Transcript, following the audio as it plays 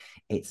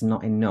it's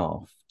not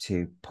enough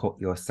to put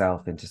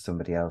yourself into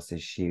somebody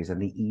else's shoes.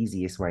 And the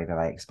easiest way that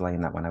I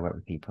explain that when I work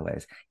with people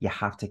is you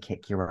have to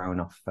kick your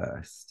own off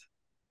first.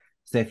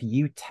 So if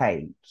you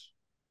take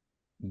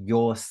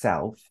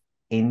yourself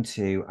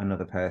into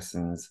another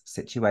person's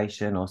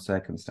situation or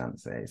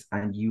circumstances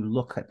and you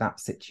look at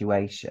that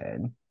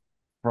situation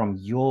from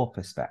your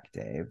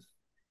perspective,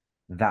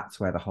 that's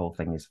where the whole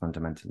thing is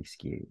fundamentally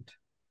skewed.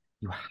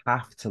 You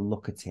have to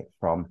look at it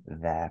from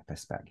their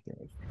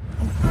perspective.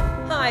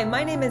 Hi,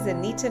 my name is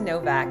Anita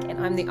Nowak,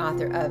 and I'm the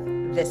author of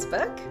this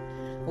book.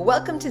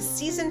 Welcome to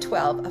Season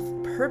 12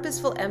 of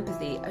Purposeful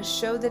Empathy, a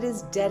show that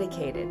is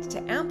dedicated to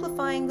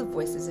amplifying the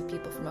voices of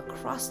people from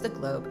across the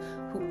globe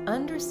who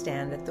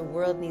understand that the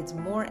world needs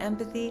more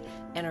empathy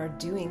and are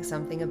doing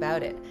something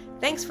about it.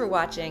 Thanks for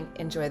watching.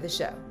 Enjoy the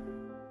show.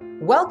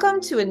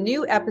 Welcome to a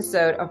new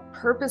episode of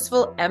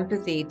Purposeful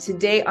Empathy.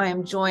 Today, I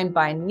am joined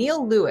by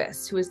Neil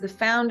Lewis, who is the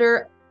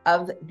founder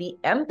of the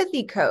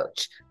Empathy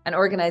Coach, an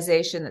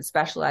organization that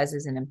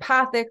specializes in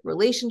empathic,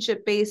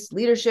 relationship-based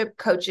leadership,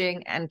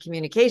 coaching, and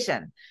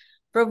communication.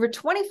 For over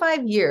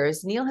 25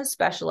 years, Neil has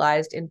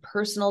specialized in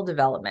personal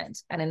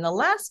development. And in the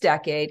last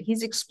decade,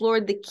 he's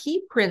explored the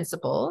key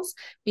principles,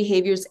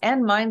 behaviors,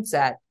 and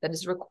mindset that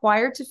is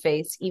required to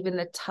face even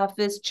the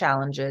toughest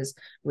challenges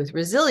with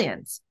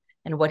resilience.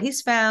 And what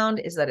he's found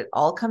is that it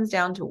all comes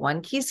down to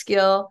one key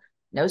skill,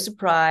 no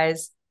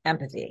surprise,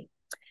 empathy.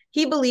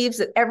 He believes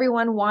that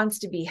everyone wants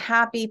to be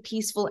happy,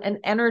 peaceful, and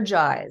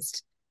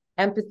energized.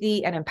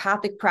 Empathy and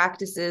empathic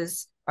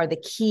practices are the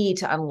key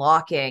to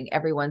unlocking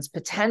everyone's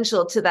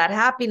potential to that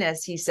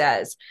happiness, he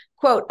says.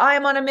 Quote, I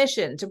am on a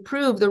mission to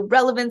prove the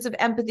relevance of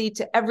empathy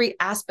to every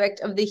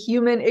aspect of the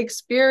human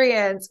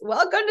experience.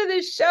 Welcome to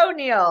the show,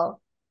 Neil.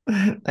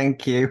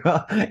 Thank you.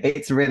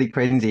 It's really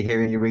cringy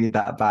hearing you read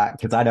that back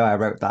because I know I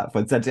wrote that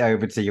and sent it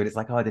over to you, and it's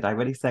like, oh, did I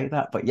really say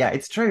that? But yeah,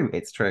 it's true.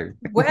 It's true.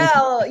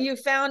 Well, you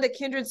found a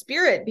kindred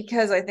spirit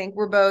because I think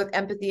we're both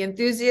empathy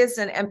enthusiasts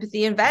and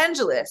empathy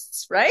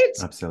evangelists, right?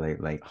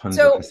 Absolutely,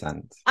 So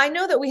 100%. I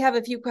know that we have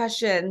a few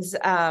questions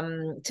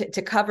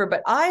to cover,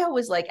 but I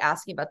always like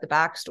asking about the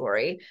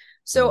backstory.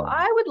 So Mm.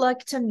 I would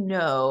like to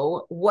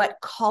know what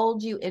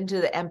called you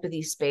into the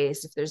empathy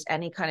space, if there's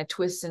any kind of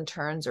twists and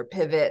turns or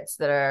pivots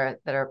that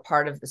are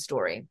part of the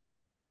story.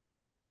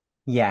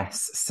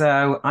 Yes.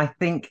 So I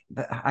think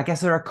I guess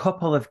there are a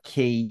couple of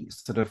key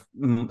sort of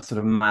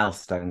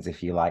milestones,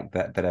 if you like,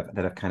 that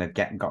have kind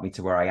of got me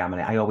to where I am.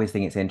 And I always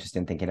think it's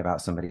interesting thinking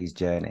about somebody's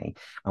journey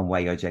and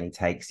where your journey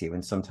takes you.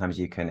 And sometimes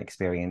you can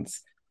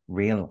experience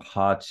real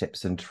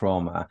hardships and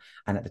trauma,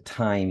 and at the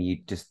time you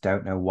just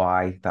don't know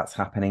why that's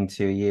happening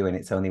to you. And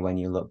it's only when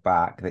you look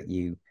back that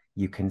you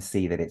can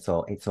see that it's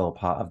all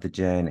part of the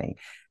journey.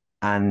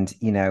 And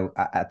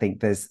I think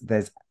there's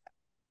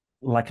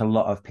like a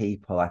lot of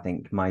people, I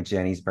think my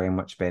journey's very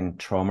much been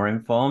trauma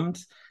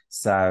informed.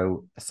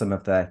 So some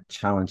of the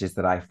challenges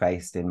that I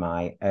faced in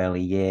my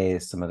early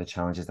years, some of the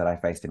challenges that I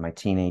faced in my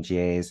teenage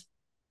years,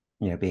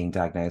 being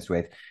diagnosed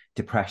with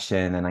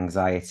depression and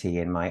anxiety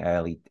in my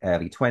early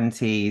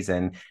 20s,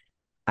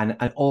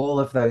 and all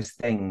of those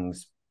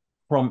things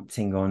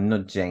prompting or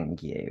nudging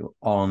you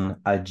on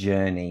a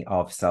journey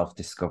of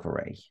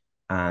self-discovery,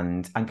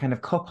 and kind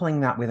of coupling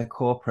that with a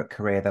corporate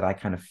career that I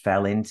kind of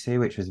fell into,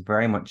 which was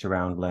very much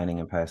around learning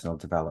and personal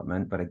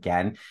development. But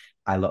again,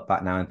 I look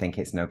back now and think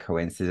it's no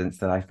coincidence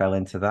that I fell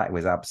into that. It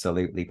was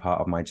absolutely part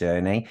of my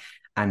journey,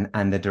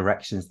 and the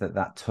directions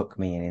that took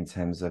me in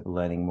terms of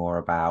learning more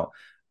about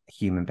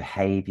human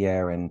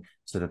behavior and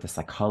sort of the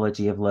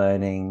psychology of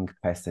learning,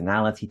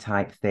 personality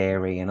type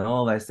theory, and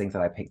all those things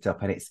that I picked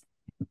up. And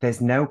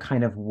there's no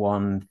kind of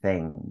one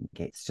thing.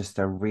 It's just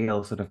a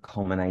real sort of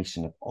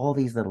culmination of all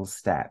these little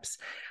steps.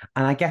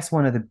 And I guess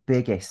one of the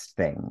biggest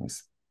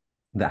things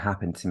that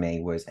happened to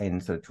me was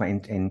in sort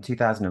of in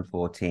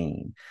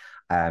 2014.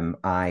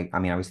 I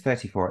was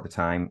 34 at the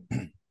time,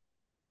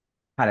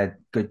 had a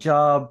good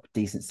job,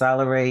 decent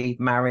salary,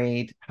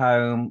 married,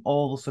 home,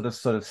 all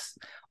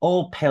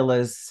all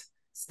pillars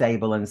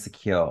stable and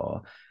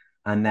secure.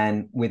 And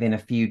then within a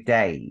few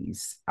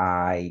days,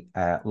 I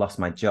lost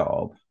my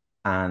job,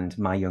 and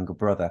my younger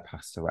brother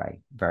passed away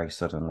very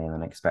suddenly and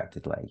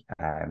unexpectedly.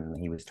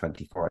 He was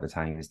 24 at the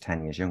time. He was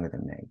 10 years younger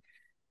than me.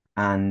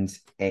 And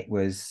it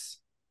was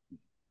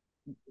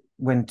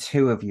when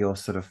two of your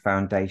sort of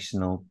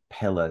foundational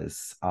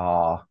pillars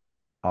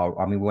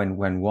I mean,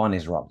 when one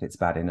is rocked, it's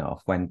bad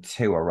enough. When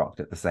two are rocked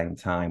at the same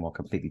time or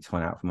completely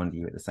torn out from under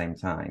you at the same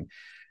time,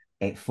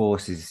 it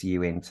forces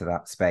you into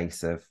that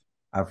space of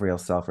real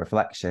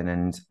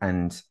self-reflection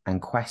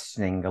and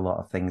questioning a lot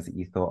of things that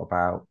you thought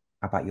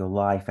about your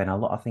life, and a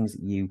lot of things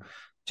that you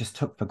just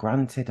took for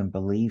granted and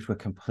believed were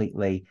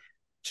completely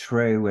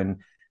true. And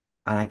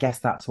I guess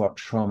that's what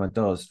trauma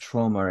does.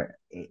 Trauma,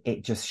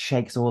 it just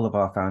shakes all of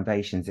our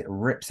foundations. It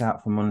rips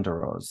out from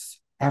under us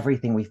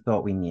everything we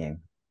thought we knew,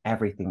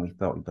 everything we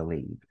thought we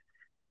believed.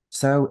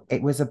 So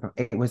it was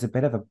a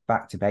bit of a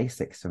back to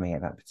basics for me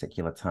at that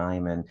particular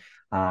time, and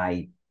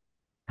I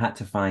had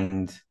to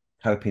find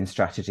coping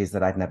strategies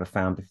that I'd never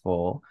found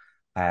before.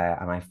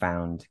 and I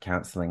found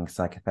counseling,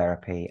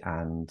 psychotherapy,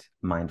 and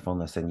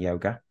mindfulness and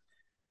yoga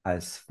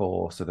as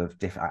four sort of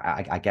different.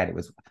 I get it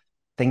was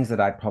things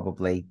that I'd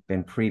probably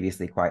been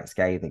previously quite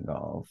scathing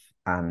of,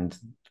 and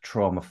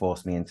trauma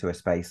forced me into a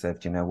space of,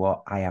 do you know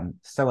what? I am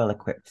so ill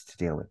equipped to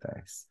deal with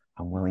this.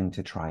 I'm willing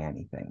to try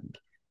anything.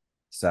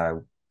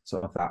 So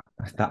sort of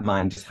that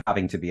mind just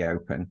having to be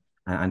open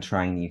and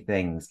trying new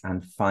things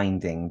and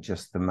finding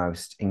just the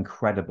most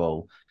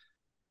incredible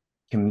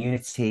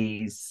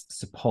communities,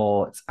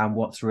 support. And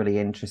what's really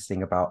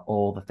interesting about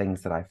all the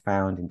things that I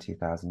found in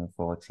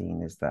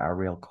 2014 is that a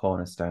real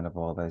cornerstone of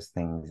all those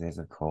things is,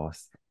 of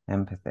course,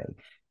 empathy.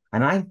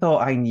 And I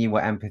thought I knew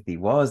what empathy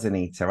was,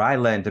 Anita. I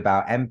learned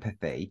about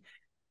empathy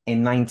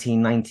in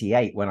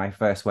 1998 when I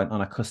first went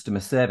on a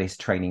customer service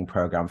training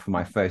program for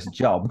my first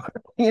job.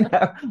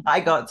 I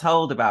got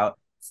told about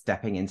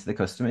stepping into the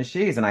customer's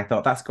shoes, and I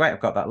thought, that's great,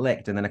 I've got that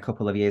licked. And then a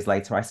couple of years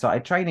later, I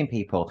started training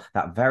people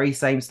that very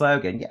same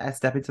slogan, yeah,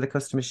 step into the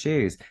customer's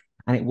shoes.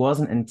 And it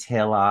wasn't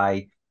until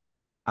I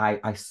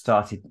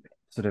started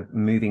sort of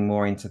moving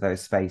more into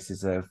those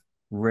spaces of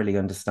really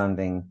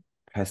understanding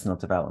personal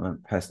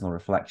development, personal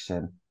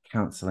reflection,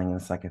 counseling,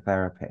 and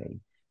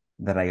psychotherapy,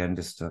 that I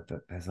understood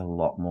that there's a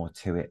lot more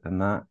to it than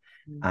that.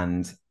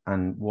 Mm.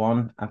 And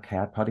one, okay,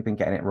 I'd probably been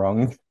getting it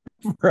wrong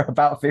for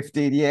about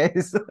 15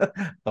 years.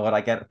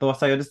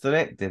 Thought I understood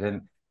it,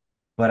 didn't.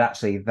 But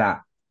actually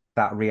that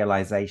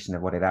realization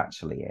of what it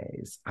actually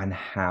is and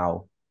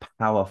how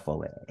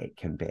powerful it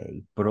can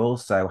be, but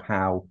also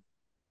how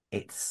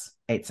it's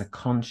a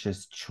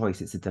conscious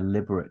choice, it's a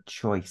deliberate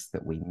choice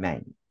that we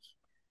make,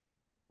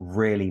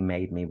 really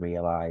made me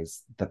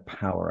realize the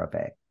power of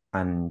it.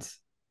 And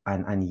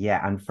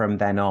yeah, and from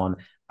then on,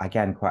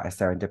 again, quite a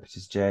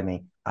serendipitous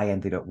journey. I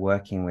ended up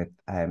working with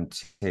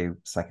two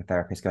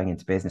psychotherapists, going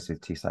into business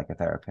with two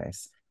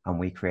psychotherapists, and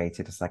we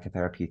created a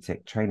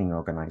psychotherapeutic training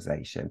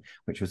organization,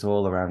 which was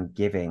all around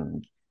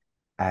giving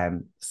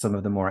some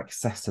of the more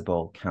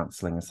accessible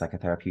counseling and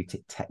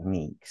psychotherapeutic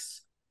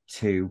techniques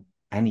to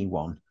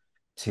anyone,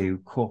 to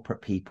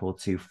corporate people,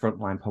 to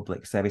frontline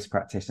public service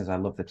practitioners. I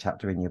love the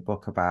chapter in your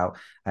book about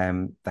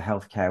the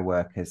healthcare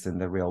workers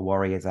and the real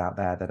warriors out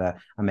there that are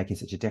making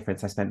such a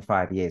difference. I spent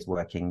 5 years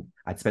working.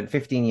 I'd spent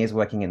 15 years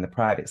working in the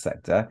private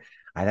sector.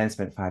 I then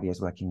spent 5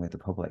 years working with the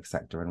public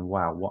sector, and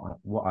wow,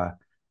 what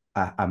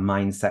a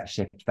mindset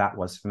shift that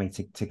was for me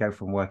to go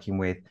from working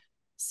with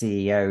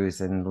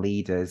CEOs and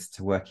leaders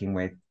to working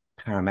with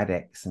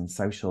paramedics and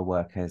social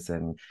workers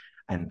and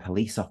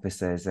police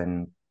officers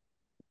and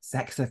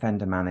sex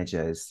offender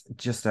managers.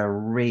 Just a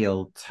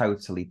real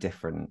totally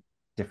different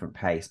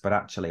pace, but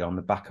actually on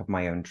the back of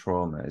my own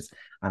traumas.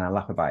 And I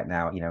laugh about it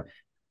now,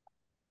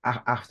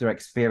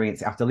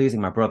 after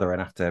losing my brother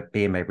and after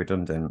being made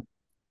redundant,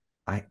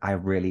 I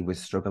really was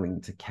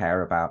struggling to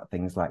care about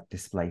things like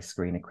display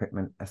screen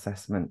equipment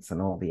assessments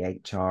and all the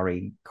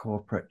HRE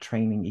corporate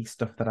training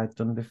stuff that I'd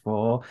done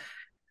before.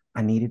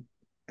 I needed,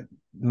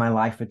 my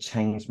life had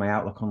changed, my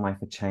outlook on life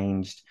had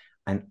changed.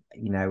 And,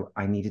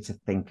 I needed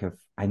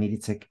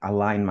to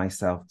align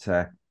myself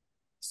to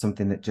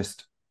something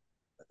that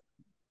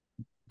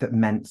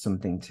meant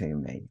something to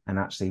me, and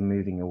actually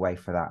moving away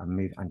for that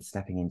and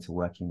stepping into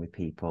working with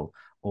people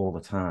all the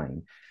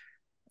time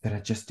that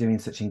are just doing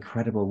such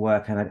incredible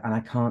work. And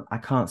I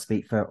can't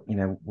speak for,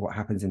 what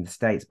happens in the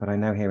States, but I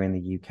know here in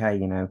the UK,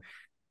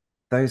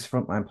 those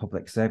frontline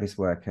public service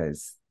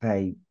workers,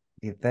 they're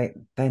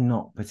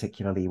not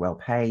particularly well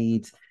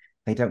paid.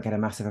 They don't get a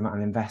massive amount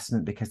of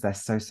investment because they're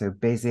so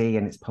busy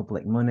and it's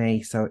public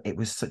money. So it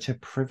was such a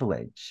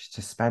privilege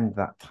to spend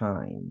that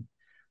time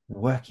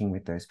working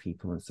with those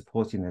people and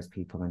supporting those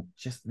people, and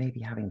just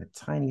maybe having the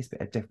tiniest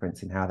bit of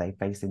difference in how they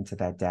face into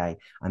their day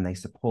and they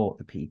support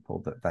the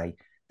people that they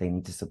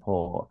need to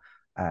support.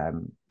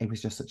 It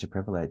was just such a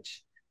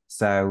privilege.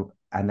 So,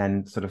 and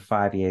then sort of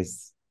 5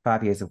 years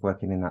of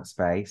working in that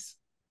space,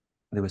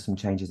 there were some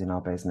changes in our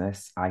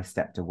business. I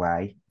stepped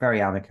away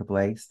very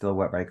amicably, still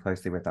work very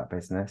closely with that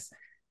business.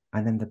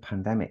 And then the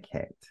pandemic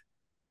hit.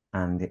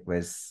 And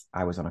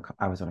I was on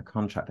a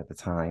contract at the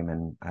time,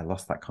 and I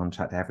lost that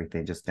contract,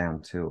 everything just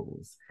down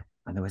tools.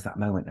 And there was that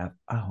moment of,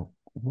 oh,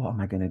 what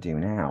am I going to do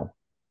now?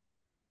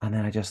 And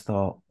then I just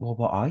thought, well,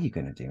 what are you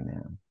going to do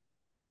now?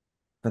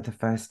 For the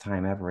first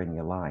time ever in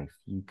your life,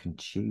 you can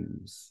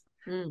choose.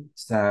 Mm.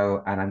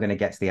 So, and I'm going to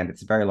get to the end.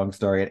 It's a very long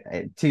story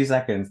in 2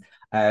 seconds.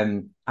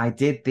 I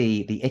did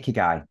the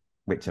Ikigai,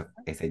 which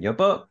is in your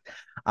book.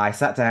 I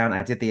sat down,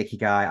 I did the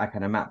Ikigai. I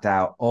kind of mapped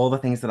out all the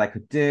things that I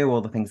could do,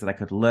 all the things that I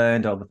could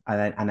learn,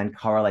 and then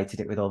correlated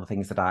it with all the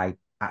things that I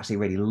actually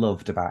really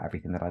loved about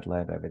everything that I'd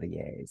learned over the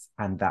years,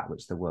 and that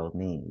which the world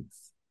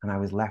needs. And I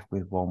was left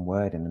with one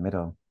word in the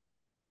middle.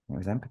 It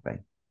was empathy.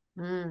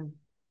 Mm. And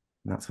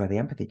that's where the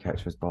empathy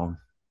coach was born.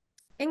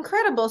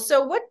 Incredible.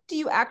 So what do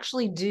you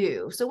actually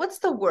do? So what's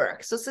the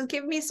work? So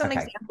give me some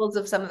Okay. examples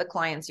of some of the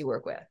clients you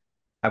work with.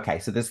 Okay,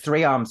 so there's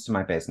three arms to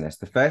my business.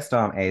 The first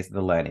arm is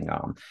the learning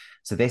arm.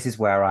 So this is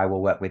where I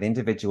will work with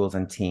individuals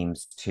and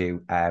teams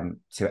to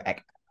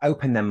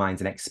open their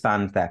minds and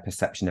expand their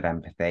perception of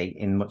empathy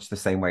in much the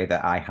same way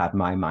that I had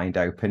my mind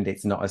opened.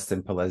 It's not as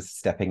simple as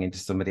stepping into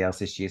somebody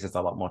else's shoes. There's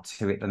a lot more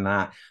to it than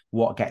that.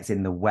 What gets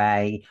in the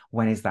way?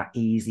 When is that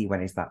easy?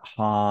 When is that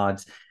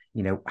hard?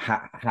 You know,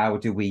 how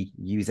do we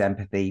use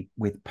empathy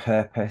with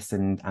purpose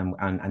and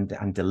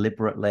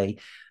deliberately?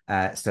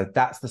 So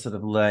that's the sort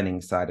of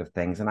learning side of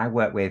things. And I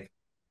work with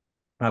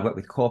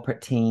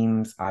corporate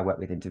teams. I work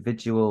with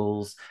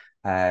individuals.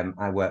 I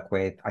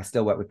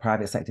still work with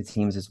private sector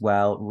teams as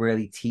well,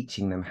 really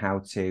teaching them how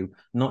to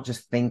not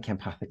just think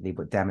empathically,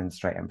 but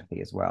demonstrate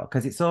empathy as well.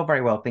 Because it's all very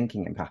well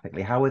thinking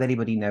empathically. How would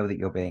anybody know that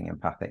you're being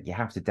empathic? You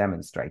have to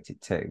demonstrate it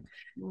too.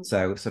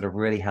 So, sort of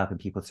really helping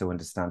people to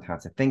understand how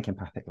to think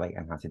empathically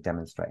and how to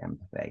demonstrate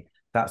empathy.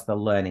 That's the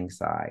learning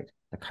side.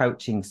 The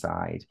coaching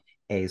side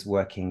is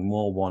working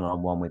more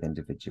one-on-one with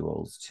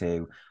individuals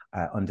to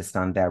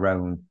understand their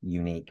own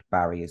unique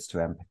barriers to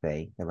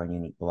empathy, their own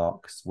unique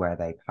blocks where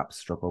they perhaps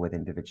struggle with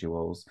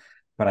individuals.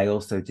 But I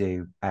also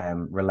do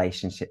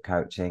relationship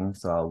coaching.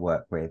 So I'll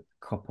work with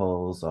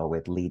couples or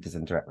with leaders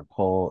and direct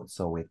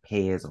reports or with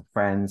peers or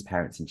friends,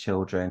 parents and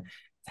children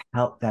to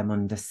help them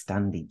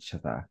understand each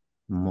other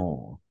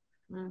more.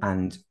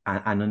 And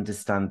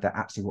understand that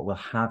actually what we'll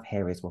have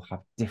here is we'll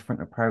have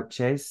different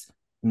approaches,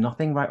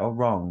 nothing right or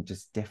wrong,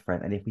 just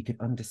different. And if we could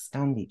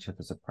understand each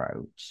other's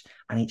approach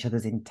and each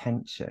other's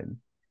intention,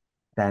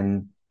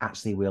 then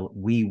actually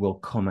we will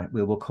come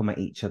at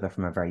each other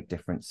from a very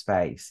different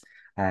space.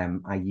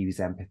 I use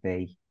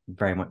empathy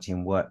very much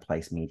in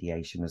workplace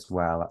mediation as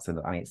well.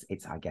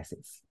 It's I guess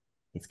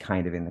it's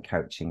kind of in the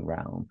coaching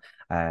realm.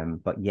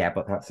 That's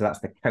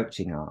the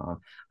coaching arm.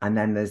 And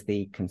then there's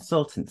the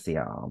consultancy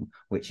arm,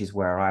 which is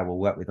where I will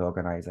work with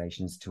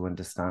organizations to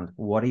understand,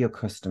 what are your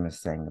customers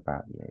saying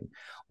about you?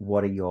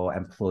 What are your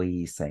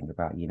employees saying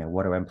about,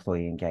 what do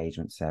employee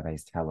engagement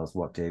surveys tell us?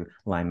 What do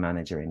line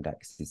manager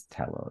indexes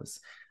tell us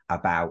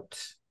about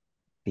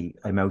the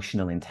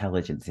emotional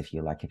intelligence, if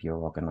you like, of your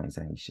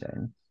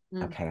organization?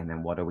 Okay, and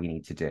then what do we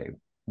need to do?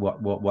 What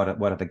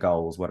are the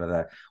goals? What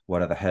are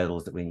the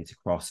hurdles that we need to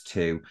cross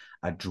to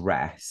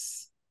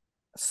address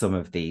some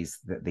of these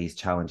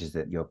challenges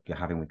that you're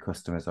having with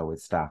customers or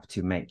with staff,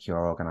 to make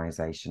your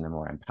organization a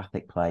more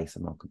empathic place,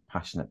 a more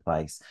compassionate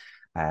place,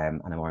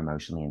 and a more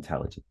emotionally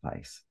intelligent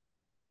place.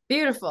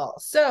 Beautiful.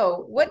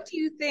 So what do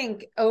you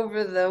think,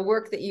 over the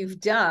work that you've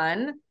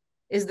done,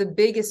 is the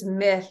biggest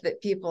myth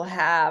that people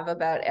have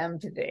about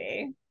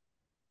empathy?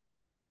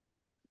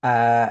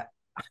 I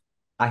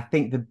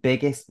think the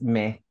biggest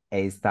myth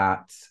is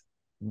that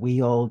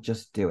we all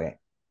just do it.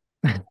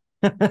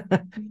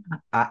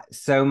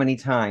 So many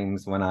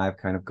times when I've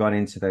kind of gone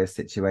into those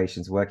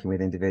situations working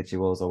with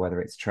individuals, or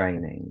whether it's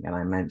training, and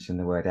I mention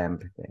the word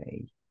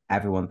empathy,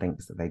 everyone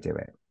thinks that they do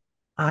it.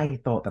 I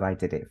thought that I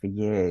did it for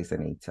years,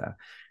 Anita.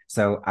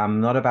 So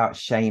I'm not about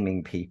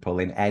shaming people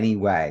in any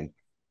way.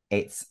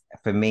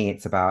 For me,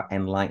 it's about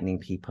enlightening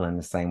people in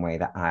the same way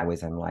that I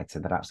was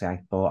enlightened, that actually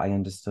I thought I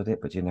understood it,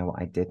 but you know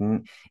what, I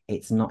didn't.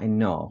 It's not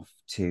enough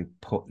to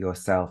put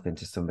yourself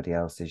into somebody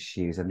else's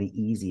shoes. And the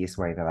easiest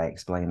way that I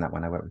explain that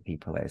when I work with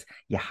people is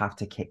you have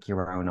to kick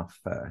your own off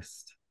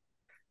first.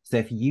 So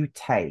if you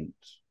take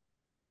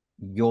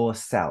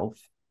yourself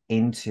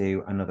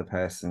into another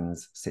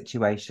person's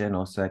situation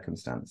or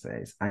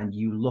circumstances, and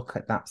you look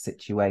at that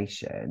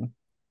situation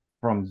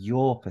from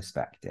your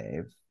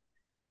perspective,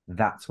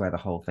 that's where the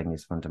whole thing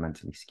is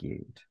fundamentally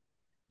skewed.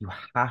 You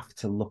have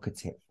to look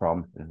at it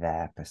from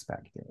their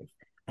perspective.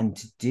 And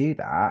to do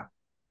that,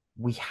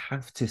 we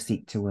have to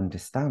seek to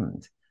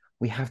understand.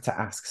 We have to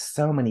ask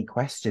so many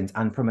questions,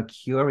 and from a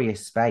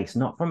curious space,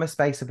 not from a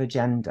space of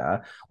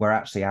agenda where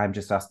actually I'm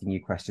just asking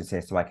you questions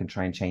here so I can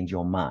try and change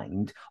your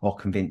mind or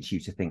convince you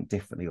to think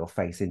differently or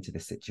face into the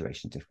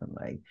situation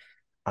differently.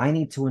 I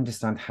need to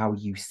understand how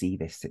you see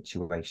this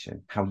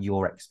situation, how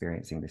you're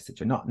experiencing this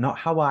situation, not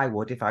how I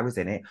would if I was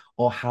in it,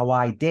 or how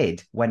I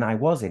did when I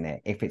was in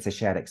it, if it's a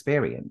shared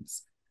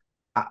experience.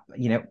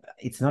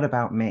 It's not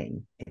about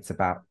me, it's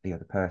about the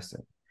other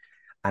person.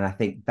 And I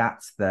think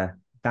that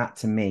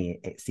to me,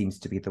 it seems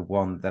to be the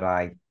one that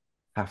I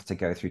have to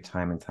go through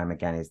time and time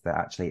again, is that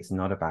actually it's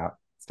not about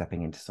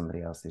stepping into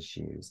somebody else's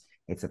shoes.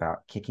 It's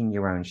about kicking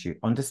your own shoe,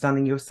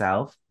 understanding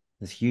yourself.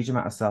 There's a huge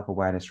amount of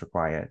self-awareness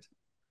required.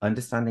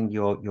 Understanding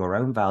your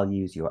own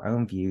values, your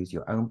own views,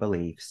 your own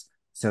beliefs,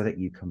 so that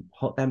you can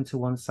put them to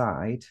one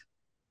side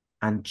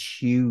and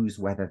choose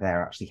whether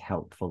they're actually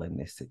helpful in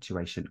this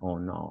situation or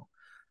not.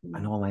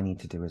 And all I need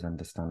to do is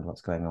understand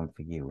what's going on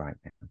for you right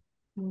now.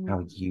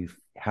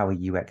 How are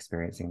you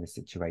experiencing the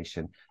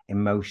situation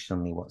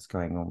emotionally? What's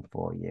going on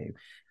for you?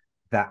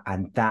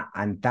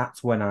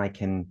 That's when I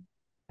can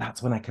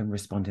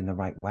respond in the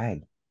right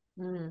way.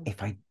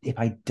 If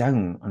I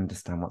don't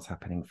understand what's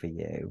happening for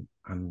you,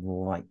 I'm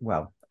like,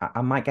 well,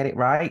 I might get it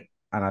right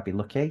and I'd be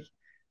lucky,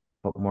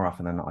 but more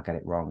often than not, I'll get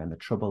it wrong. And the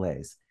trouble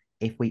is,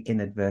 if we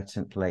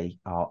inadvertently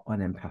are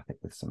unempathic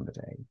with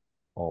somebody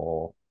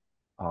or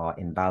are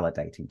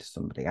invalidating to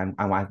somebody, and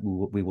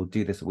we will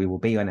do this, we will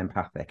be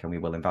unempathic and we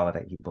will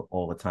invalidate people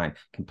all the time,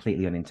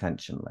 completely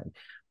unintentionally.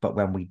 But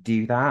when we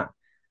do that,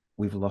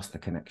 we've lost the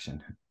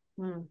connection.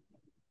 Mm.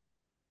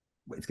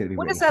 It's going to be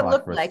What really does that hard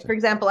look for us like? For to.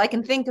 example, I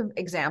can think of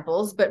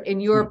examples, but Hmm,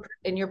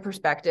 in your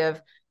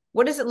perspective,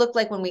 what does it look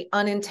like when we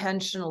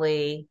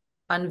unintentionally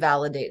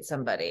unvalidate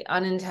somebody, okay.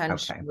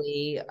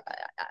 unintentionally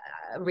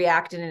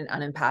react in an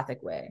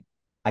unempathic way?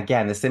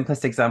 Again, the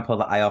simplest example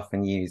that I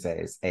often use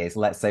is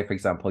let's say, for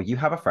example, you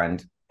have a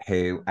friend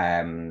who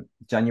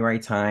January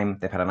time,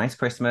 they've had a nice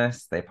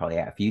Christmas, they probably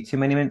ate a few too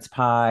many mince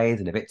pies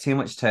and a bit too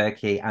much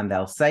turkey, and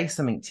they'll say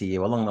something to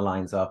you along the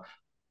lines of,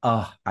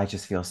 "Oh, I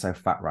just feel so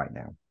fat right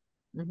now."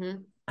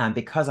 Mm-hmm. And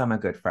because I'm a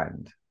good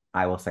friend,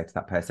 I will say to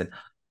that person,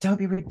 "Don't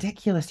be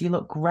ridiculous. You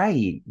look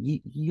great.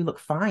 You look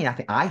fine.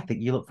 I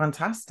think you look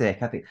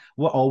fantastic. I think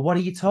what are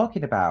you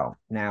talking about?"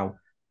 Now,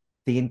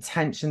 the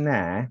intention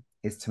there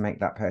is to make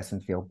that person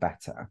feel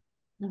better.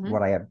 Mm-hmm.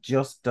 What I have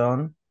just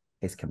done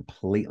is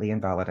completely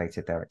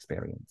invalidated their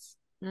experience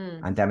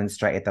Mm-hmm. and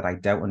demonstrated that I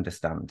don't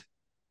understand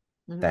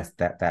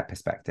Mm-hmm. their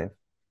perspective,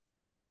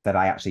 that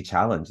I actually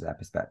challenge their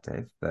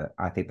perspective, that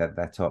I think that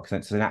they're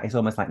talking. So now it's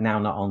almost like now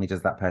not only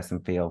does that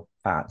person feel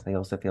fat, they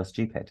also feel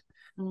stupid.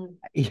 And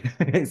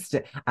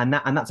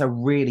that's a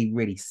really,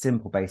 really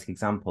simple basic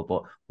example,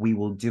 but we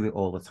will do it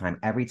all the time.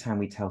 Every time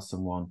we tell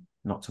someone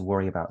not to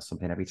worry about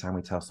something, every time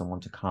we tell someone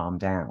to calm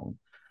down,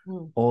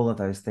 Mm-hmm. all of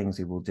those things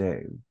we will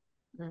do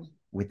Mm-hmm.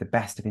 with the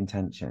best of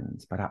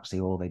intentions, but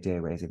actually all they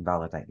do is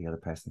invalidate the other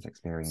person's So, what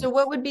experience.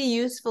 would be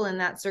useful in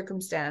that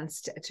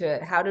circumstance to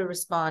how to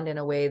respond in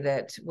a way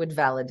that would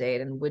validate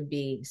and would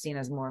be seen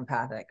as more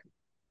empathic?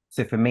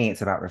 So for me,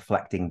 it's about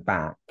reflecting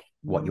back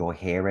what Mm. you're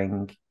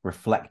hearing,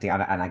 reflecting,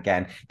 and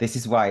again, this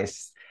is why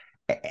it's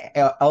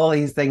all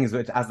these things.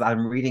 Which, as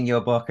I'm reading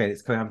your book and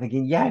it's coming, I'm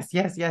thinking, yes,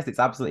 yes, yes, it's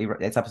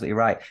absolutely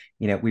right.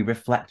 We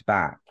reflect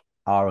back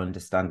our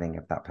understanding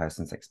of that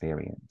person's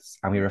experience,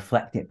 and we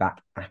reflect it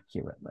back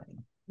accurately.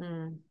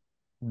 Mm.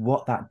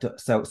 What that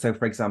does, so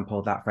for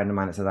example, that friend of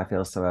mine that says I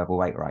feel so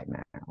overweight right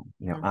now,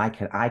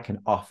 Mm. I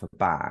can offer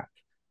back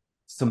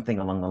something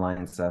along the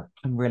lines of,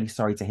 "I'm really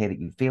sorry to hear that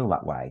you feel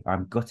that way.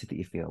 I'm gutted that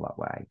you feel that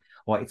way."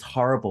 Or, "It's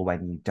horrible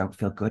when you don't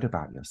feel good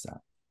about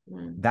yourself."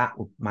 Mm. That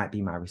might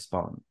be my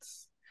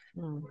response.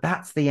 Mm.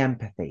 That's the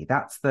empathy.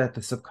 That's the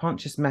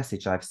subconscious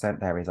message I've sent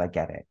there is, I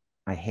get it.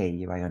 I hear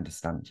you. I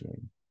understand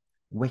you.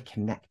 We're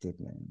connected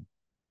now.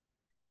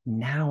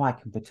 Now I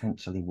can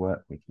potentially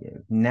work with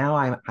you. Now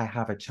I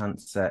have a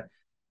chance at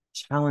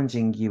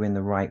challenging you in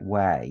the right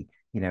way,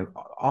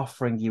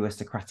 offering you a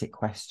Socratic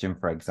question,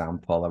 for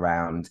example,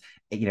 around,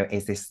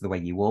 is this the way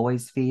you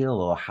always feel,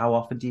 or how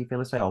often do you feel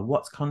this way, or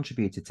what's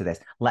contributed to this?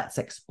 Let's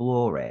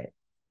explore it.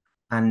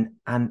 And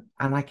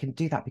I can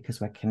do that because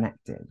we're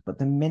connected. But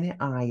the minute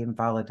I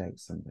invalidate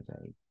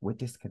somebody, we're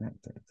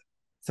disconnected.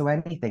 So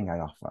anything I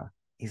offer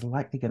is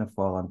likely going to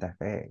fall on deaf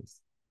ears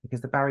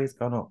because the barrier's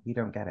gone up. You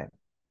don't get it.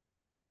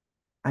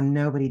 And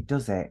nobody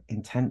does it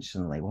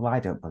intentionally. Well, I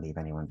don't believe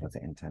anyone does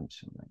it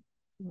intentionally.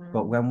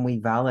 But Mm. when we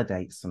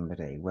validate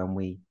somebody, when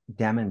we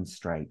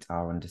demonstrate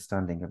our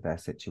understanding of their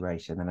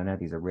situation, and I know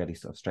these are really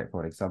sort of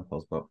straightforward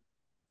examples, but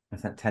I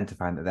tend to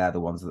find that they're the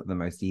ones that are the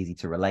most easy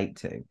to relate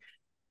to.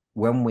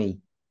 When we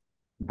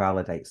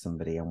validate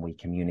somebody and we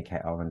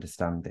communicate our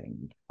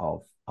understanding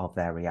of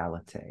their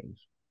reality,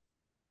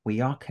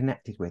 we are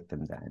connected with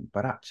them then.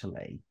 But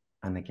actually,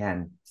 and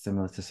again,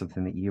 similar to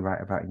something that you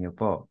write about in your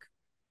book,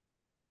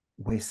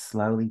 we're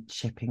slowly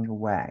chipping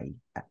away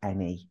at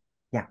any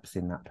gaps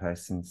in that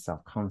person's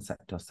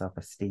self-concept or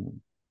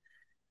self-esteem.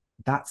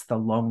 That's the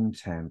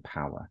long-term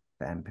power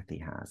that empathy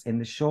has. In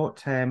the short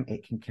term,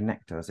 it can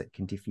connect us, it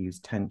can diffuse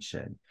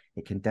tension,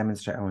 it can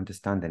demonstrate our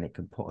understanding, it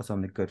can put us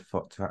on the good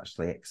foot to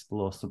actually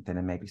explore something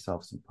and maybe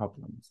solve some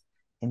problems.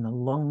 In the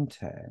long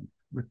term,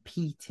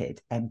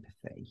 repeated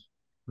empathy,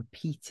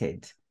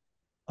 repeated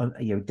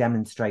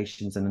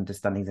demonstrations and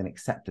understandings and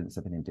acceptance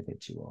of an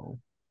individual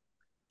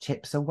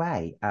chips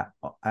away at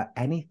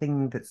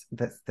anything that's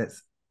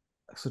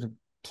sort of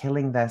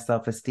killing their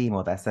self-esteem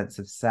or their sense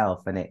of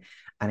self,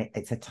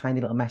 it's a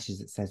tiny little message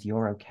that says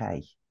you're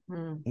okay.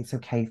 Mm. It's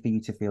okay for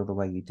you to feel the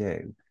way you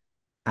do.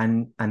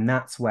 And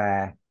that's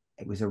where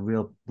it was a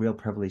real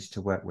privilege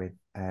to work with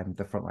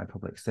the frontline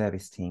public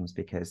service teams,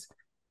 because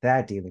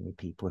they're dealing with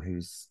people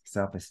whose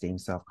self-esteem,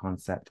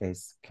 self-concept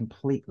is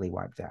completely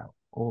wiped out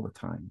all the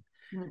time.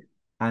 Mm.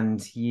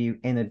 And you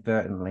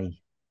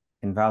inadvertently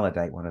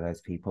invalidate one of those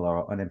people or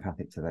are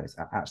unempathic to those,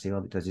 actually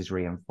all it does is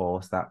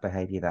reinforce that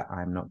behavior, that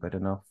I'm not good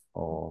enough,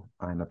 or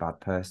I'm a bad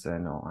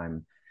person, or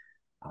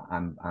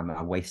I'm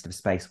a waste of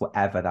space,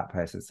 whatever that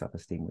person's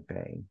self-esteem would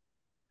be.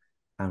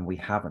 And we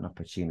have an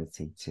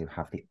opportunity to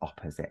have the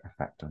opposite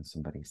effect on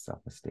somebody's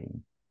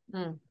self-esteem.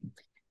 Mm.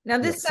 Now,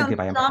 this Simply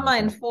sounds by trauma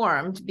empathizing.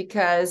 informed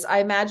because I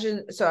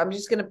imagine. So, I'm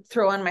just going to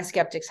throw on my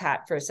skeptic's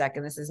hat for a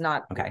second. This is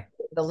not Okay.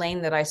 the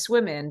lane that I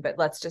swim in, but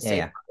let's just Yeah, say,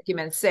 for yeah.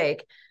 argument's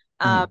sake,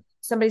 Mm-hmm.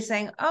 somebody's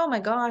saying, "Oh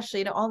my gosh,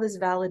 all this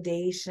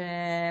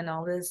validation,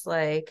 all this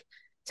like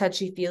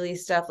touchy feely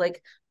stuff.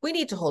 Like, we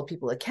need to hold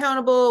people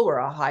accountable. We're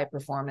a high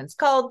performance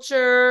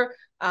culture.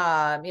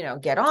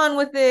 Get on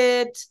with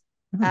it."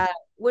 Mm-hmm. Uh,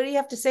 what do you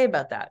have to say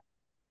about that?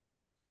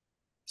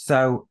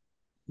 So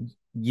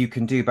you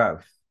can do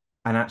both.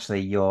 And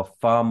actually, you're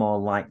far more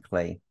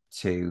likely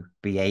to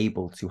be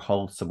able to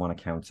hold someone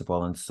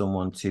accountable and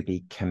someone to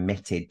be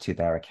committed to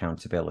their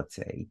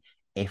accountability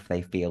if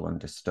they feel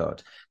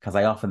understood. Because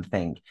I often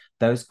think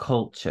those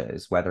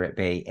cultures, whether it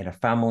be in a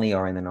family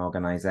or in an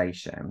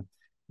organization,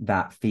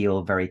 that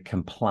feel very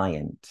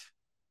compliance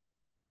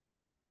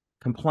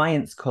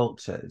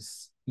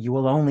cultures, you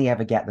will only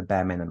ever get the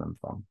bare minimum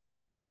from.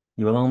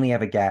 You will only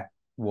ever get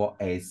what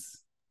is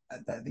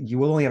you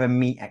will only ever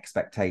meet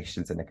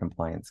expectations in a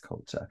compliance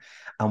culture.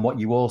 And what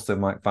you also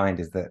might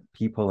find is that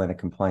people in a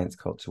compliance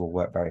culture will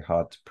work very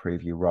hard to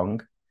prove you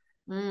wrong.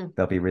 Mm,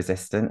 They'll be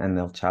resistant and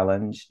they'll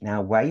challenge.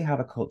 Now, where you have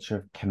a culture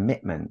of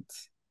commitment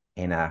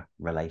in a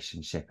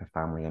relationship, a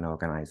family, an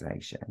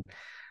organization,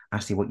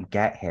 actually what you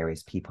get here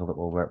is people that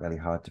will work really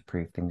hard to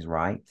prove things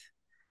right.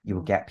 You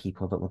will mm, get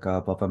people that will go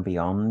above and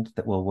beyond,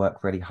 that will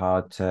work really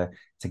hard to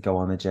go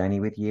on the journey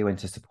with you and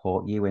to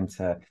support you and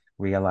to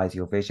realize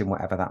your vision,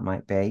 whatever that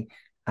might be.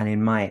 And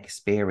in my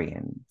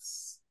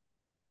experience,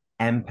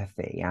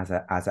 empathy as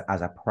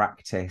a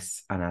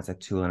practice and as a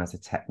tool and as a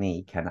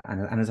technique and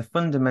as a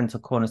fundamental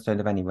cornerstone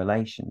of any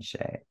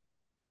relationship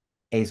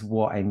is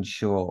what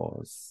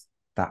ensures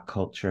that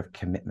culture of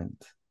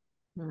commitment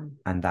mm,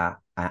 and that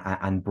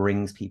and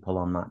brings people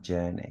on that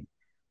journey.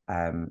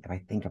 If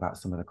I think about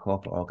some of the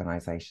corporate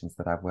organizations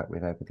that I've worked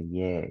with over the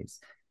years,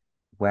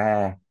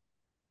 where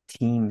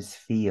teams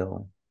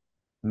feel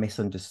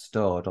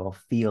misunderstood or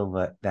feel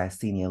that their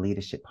senior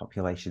leadership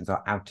populations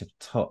are out of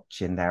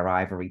touch in their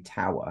ivory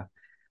tower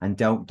and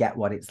don't get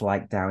what it's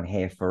like down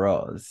here for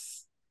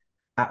us,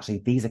 actually,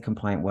 these are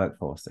compliant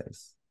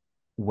workforces.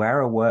 Where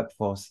a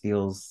workforce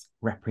feels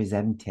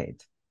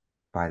represented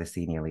by the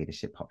senior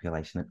leadership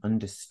population and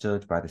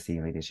understood by the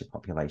senior leadership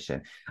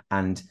population,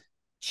 and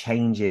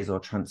changes or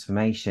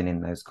transformation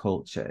in those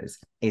cultures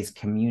is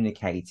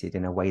communicated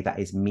in a way that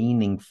is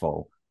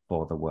meaningful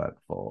for the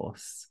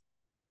workforce,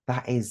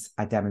 that is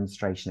a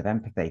demonstration of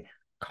empathy.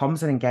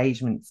 Comms and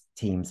engagement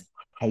teams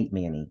hate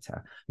me,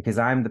 Anita, because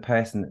I'm the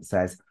person that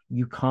says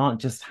you can't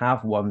just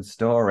have one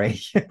story.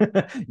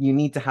 You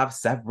need to have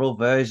several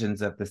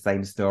versions of the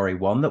same story,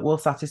 one that will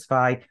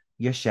satisfy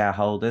your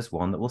shareholders,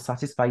 one that will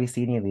satisfy your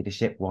senior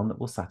leadership, one that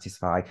will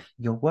satisfy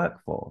your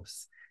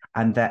workforce.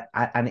 And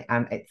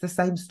it's the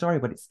same story,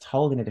 but it's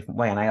told in a different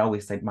way. And I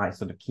always say my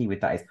sort of key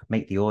with that is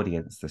make the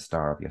audience the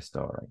star of your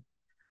story.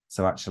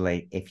 So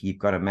actually, if you've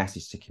got a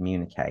message to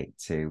communicate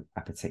to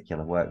a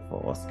particular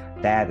workforce,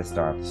 they're the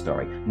star of the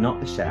story, not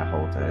the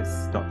shareholders,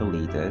 not the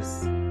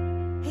leaders.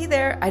 Hey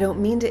there, I don't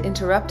mean to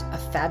interrupt a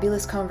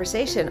fabulous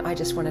conversation. I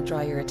just want to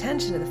draw your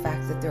attention to the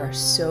fact that there are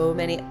so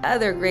many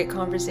other great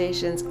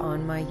conversations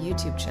on my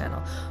YouTube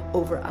channel.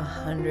 Over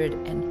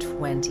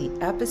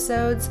 120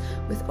 episodes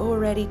with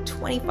already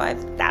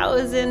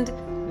 25,000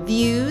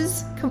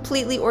 views,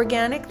 completely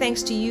organic.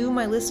 Thanks to you,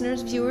 my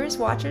listeners, viewers,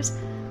 watchers.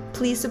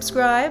 Please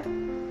subscribe.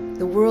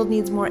 The world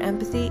needs more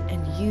empathy,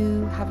 and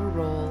you have a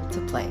role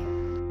to play.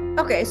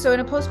 Okay, so in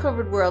a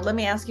post-COVID world, let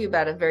me ask you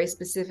about a very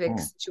specific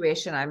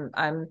situation.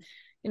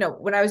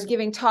 When I was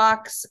giving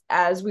talks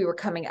as we were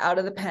coming out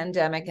of the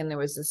pandemic and there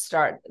was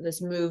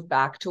this move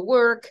back to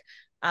work,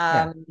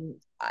 Yeah.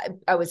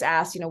 I was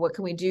asked, what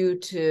can we do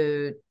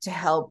to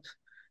help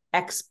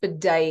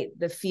expedite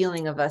the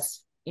feeling of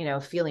us,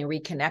 feeling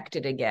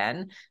reconnected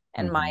again?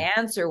 And Mm-hmm. my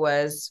answer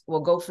was, well,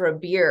 go for a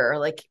beer,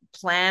 like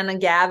plan a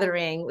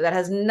gathering that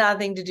has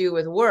nothing to do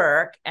with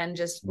work and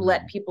just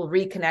let Mm. people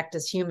reconnect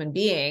as human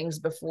beings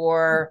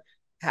before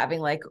having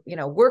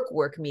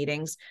work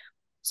meetings.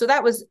 So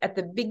that was at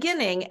the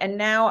beginning. And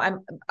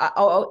now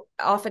I'll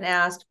often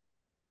asked,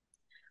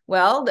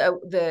 well,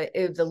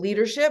 if the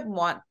leadership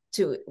want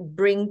to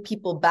bring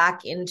people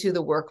back into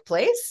the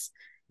workplace,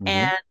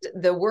 Mm-hmm.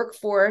 and the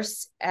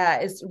workforce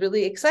is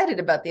really excited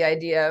about the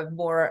idea of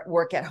more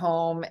work at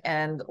home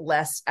and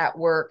less at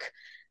work.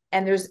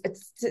 And it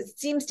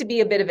seems to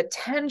be a bit of a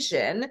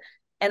tension.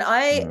 And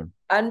I Mm.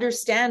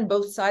 understand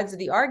both sides of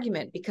the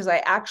argument because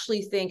I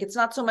actually think it's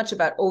not so much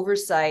about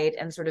oversight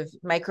and sort of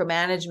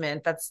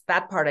micromanagement.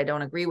 That part I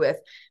don't agree with.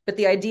 But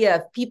the idea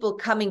of people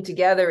coming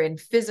together in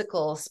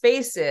physical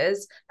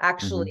spaces Mm-hmm.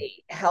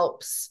 actually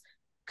helps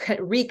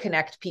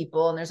reconnect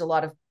people. And there's a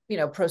lot of,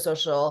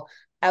 pro-social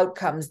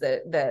outcomes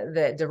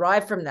that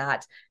derive from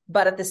that.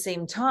 But at the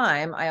same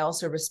time, I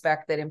also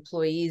respect that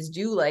employees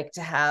do like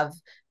to have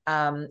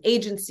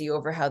agency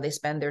over how they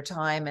spend their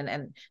time.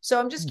 And so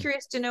I'm just Mm.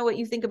 curious to know what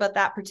you think about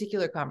that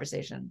particular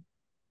conversation.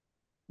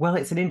 Well,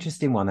 it's an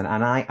interesting one,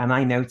 and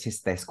I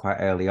noticed this quite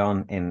early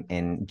on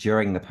in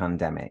during the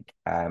pandemic,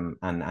 and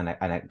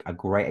a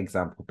great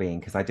example being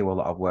because I do a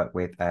lot of work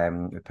with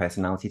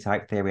personality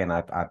type theory, and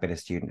I've been a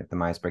student of the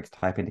Myers-Briggs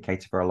Type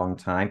Indicator for a long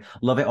time.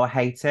 Love it or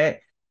hate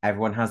it,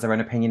 everyone has their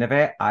own opinion of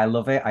it. I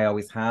love it. I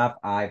always have.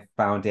 I've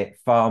found it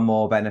far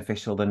more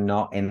beneficial than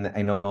not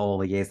in all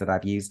the years that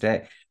I've used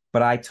it.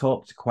 But I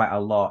talked quite a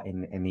lot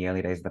in the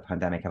early days of the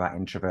pandemic about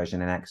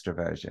introversion and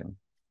extroversion,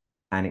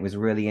 and it was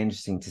really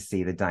interesting to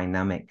see the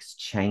dynamics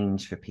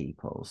change for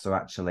people. So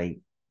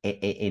actually,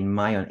 in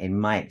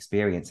my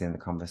experience in the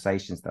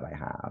conversations that I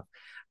have,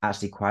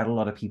 actually quite a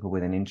lot of people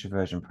with an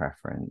introversion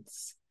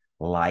preference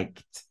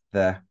liked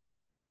the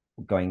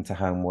going to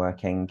home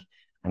working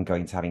and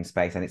going to having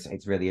space. And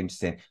it's really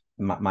interesting.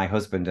 My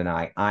husband and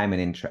I'm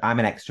an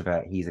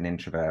extrovert, he's an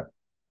introvert.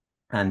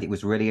 And it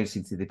was really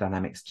interesting to see the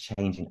dynamics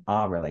change in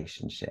our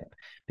relationship,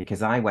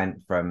 because I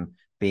went from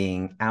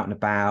being out and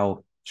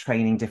about,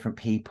 training different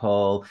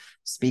people,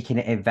 speaking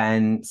at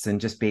events,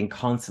 and just being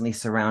constantly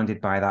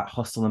surrounded by that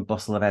hustle and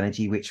bustle of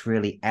energy, which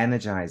really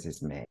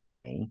energizes me,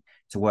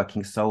 to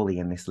working solely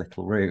in this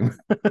little room.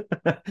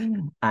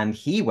 And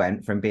he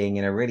went from being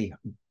in a really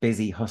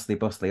busy, hustly,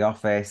 bustly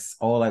office,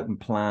 all open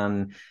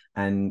plan,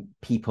 and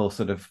people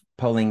sort of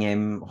pulling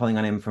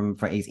on him from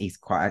he's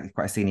quite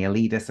a senior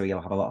leader, so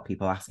he'll have a lot of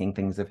people asking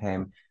things of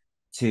him,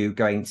 to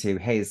going to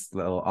his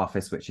little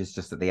office, which is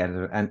just at the end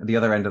of and the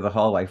other end of the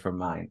hallway from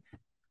mine.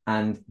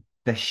 And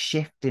the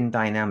shift in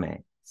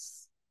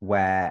dynamics,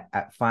 where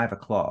at 5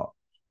 o'clock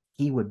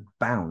he would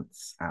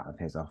bounce out of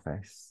his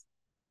office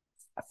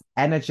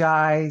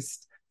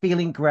energized,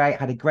 feeling great,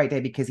 had a great day,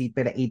 because he'd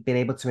been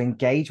able to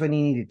engage when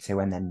he needed to,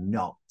 and then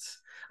not,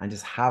 and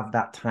just have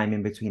that time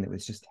in between that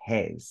was just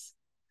his.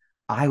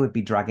 I would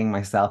be dragging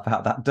myself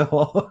out that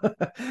door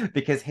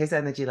because his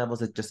energy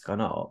levels had just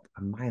gone up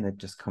and mine had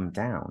just come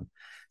down.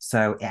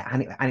 So yeah,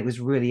 and it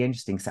was really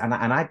interesting. So, and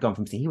I'd gone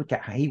from seeing he would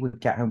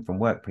get home from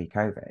work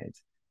pre-COVID,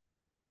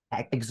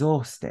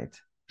 exhausted,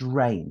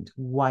 drained,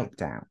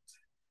 wiped out,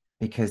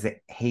 because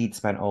he'd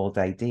spent all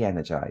day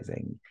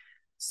de-energizing.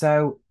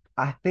 So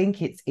I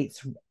think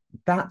it's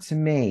that, to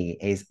me,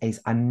 is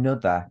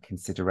another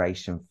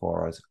consideration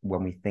for us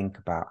when we think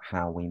about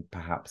how we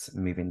perhaps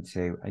move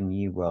into a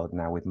new world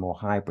now with more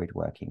hybrid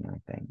working,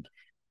 I think.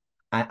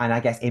 And I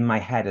guess in my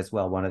head as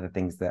well, one of the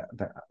things that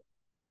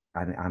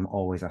I'm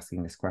always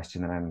asking this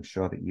question, and I'm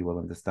sure that you will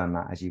understand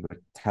that as you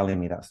were telling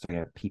me that story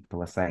of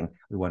people are saying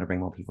we want to bring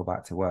more people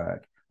back to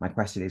work. My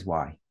question is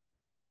why?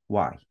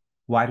 Why?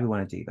 Why do we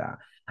want to do that?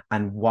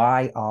 And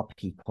why are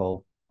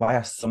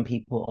some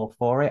people all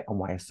for it, and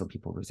why are some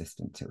people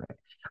resistant to it?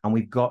 And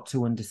we've got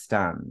to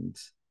understand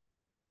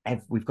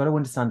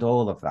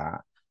all of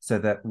that, so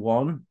that,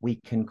 one, we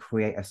can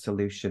create a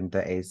solution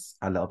that is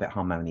a little bit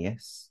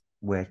harmonious.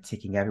 We're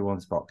ticking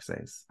everyone's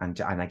boxes. And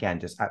again,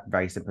 just at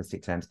very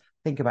simplistic terms,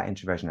 think about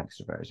introversion,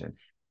 extroversion.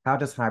 How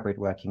does hybrid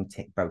working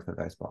tick both of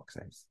those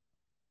boxes?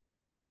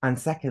 And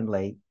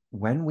secondly,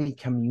 when we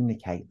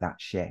communicate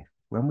that shift,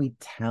 when we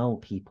tell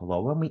people,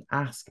 or when we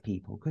ask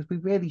people, because we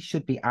really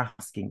should be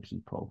asking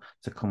people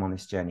to come on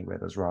this journey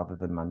with us rather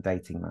than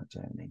mandating that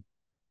journey,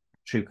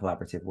 true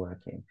collaborative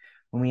working.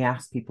 When we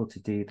ask people to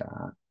do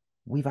that,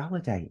 we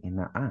validate in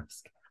that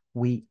ask.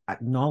 We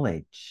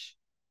acknowledge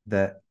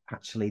that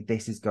actually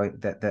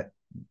that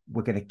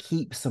we're going to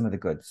keep some of the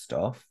good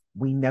stuff.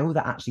 We know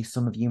that actually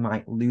some of you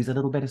might lose a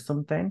little bit of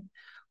something,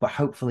 but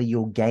hopefully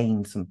you'll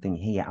gain something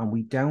here. And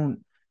we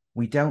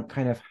don't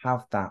kind of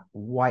have that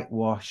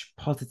whitewash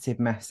positive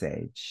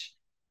message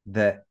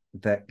that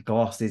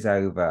glosses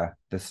over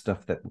the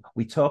stuff that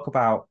we talk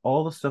about,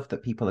 all the stuff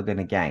that people are going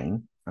to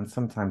gain, and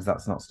sometimes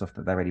that's not stuff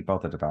that they're really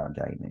bothered about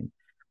gaining,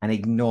 and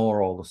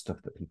ignore all the stuff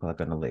that people are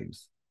going to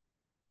lose.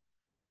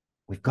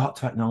 We've got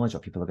to acknowledge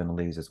what people are going to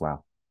lose as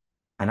well.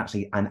 And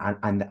actually,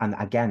 and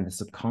again, the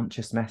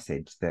subconscious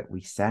message that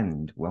we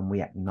send when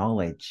we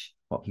acknowledge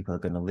what people are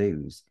going to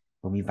lose,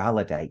 when we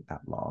validate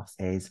that loss,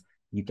 is,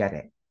 you get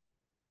it.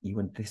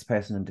 This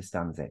person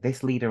understands it.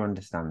 This leader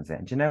understands it.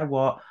 And do you know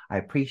what? I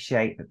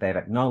appreciate that they've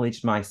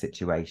acknowledged my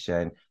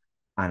situation,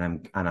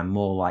 and I'm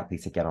more likely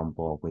to get on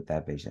board with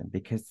their vision,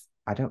 because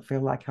I don't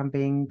feel like I'm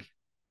being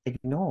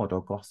ignored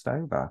or glossed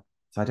over.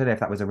 So I don't know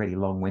if that was a really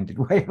long-winded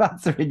way of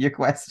answering your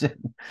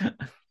question.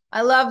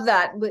 I love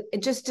that.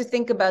 Just to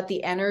think about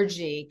the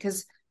energy,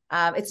 because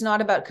it's not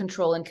about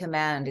control and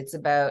command. It's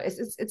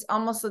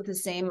almost like the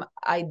same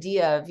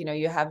idea of,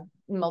 you have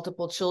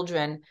multiple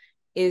children.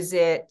 Is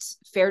it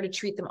fair to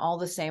treat them all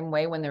the same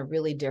way when they're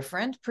really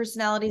different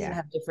personalities and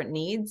have different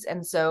needs?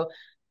 And so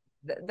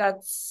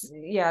that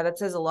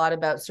says a lot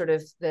about sort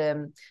of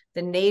the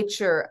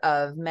nature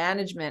of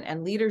management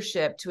and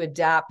leadership, to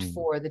adapt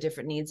for the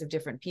different needs of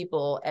different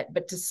people,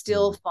 but to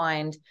still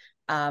find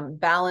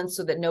balance,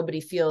 so that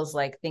nobody feels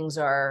like things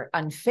are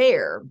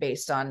unfair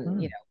based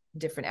on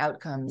different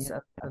outcomes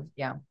of.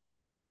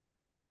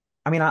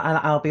 I mean,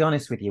 I'll be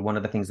honest with you. One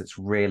of the things that's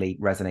really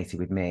resonated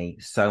with me,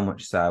 so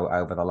much so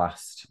over the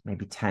last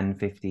maybe 10,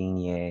 15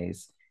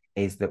 years,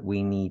 is that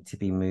we need to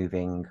be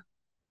moving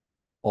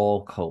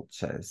all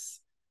cultures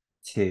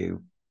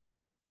to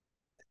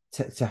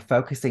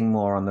focusing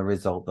more on the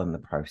result than the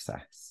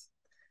process.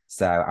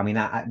 So, I mean,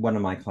 one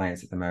of my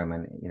clients at the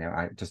moment,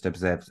 I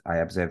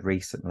observed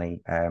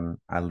recently,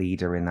 a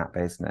leader in that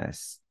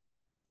business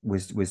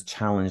was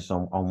challenged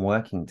on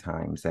working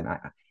times, and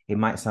it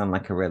might sound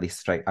like a really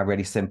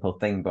simple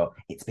thing, but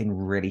it's been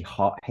really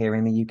hot here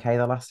in the UK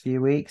the last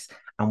few weeks,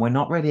 and we're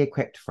not really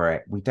equipped for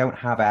it. We don't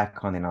have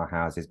aircon in our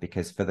houses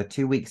because for the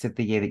 2 weeks of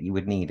the year that you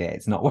would need it,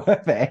 it's not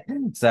worth it.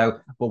 So,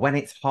 but when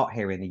it's hot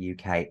here in the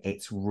UK,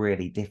 it's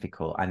really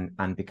difficult,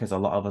 and because a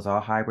lot of us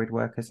are hybrid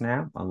workers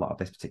now, a lot of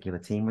this particular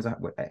team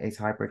is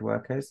hybrid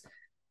workers.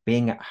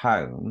 Being at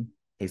home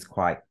is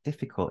quite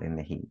difficult in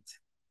the heat.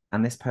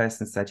 And this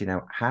person said,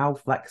 how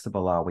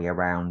flexible are we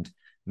around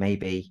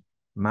maybe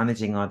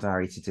managing our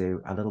diary to do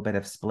a little bit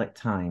of split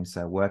time?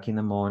 So work in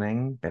the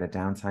morning, bit of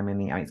downtime in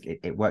the,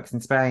 it works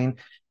in Spain,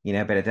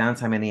 a bit of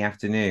downtime in the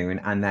afternoon,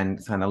 and then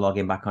kind of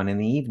logging back on in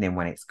the evening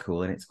when it's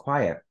cool and it's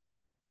quiet.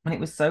 And it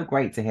was so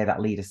great to hear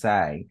that leader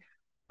say,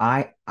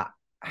 I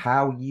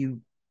how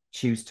you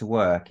choose to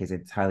work is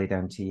entirely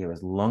down to you.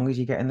 As long as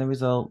you're getting the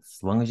results,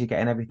 as long as you're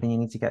getting everything you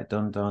need to get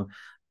done,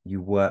 you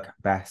work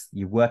best,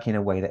 you work in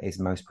a way that is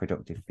most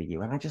productive for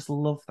you. And I just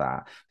love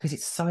that because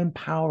it's so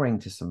empowering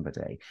to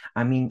somebody.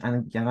 I mean,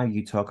 and I know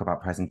you talk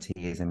about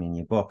presenteeism in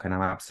your book, and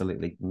I'm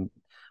absolutely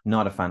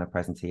not a fan of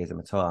presenteeism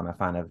at all. I'm a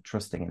fan of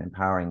trusting and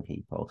empowering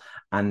people,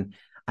 and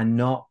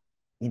not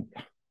in,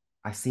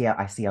 I see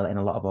in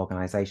a lot of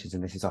organizations,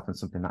 and this is often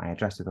something that I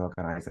address with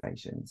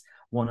organizations.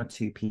 One or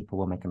two people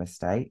will make a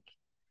mistake,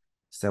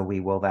 so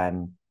we will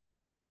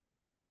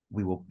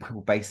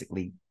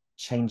basically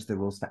change the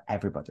rules for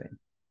everybody.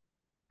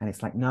 And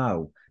it's like,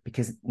 no,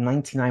 because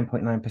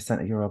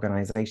 99.9% of your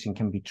organization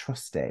can be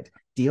trusted.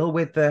 Deal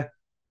with the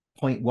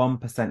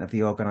 0.1% of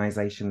the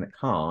organization that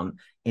can't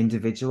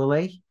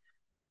individually.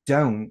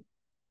 Don't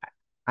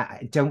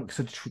don't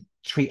sort of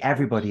treat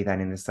everybody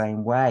then in the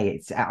same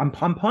way. I'm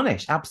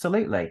punished,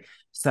 absolutely.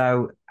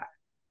 So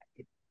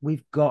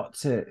we've got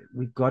to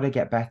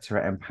get better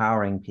at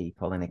empowering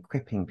people and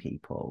equipping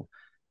people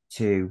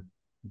to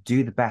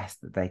do the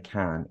best that they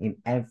can in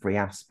every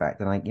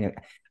aspect. And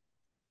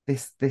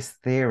this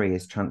theory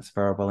is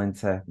transferable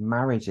into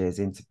marriages,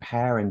 into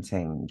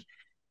parenting.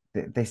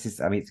 This is,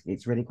 I mean,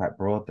 it's really quite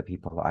broad, the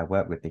people that I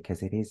work with,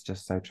 because it is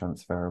just so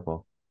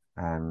transferable.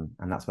 And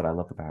that's what I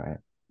love about it.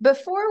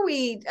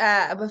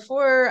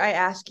 Before I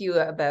ask you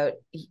about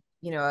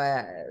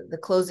the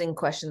closing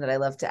question that I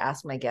love to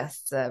ask my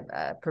guests,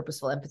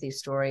 purposeful empathy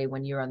story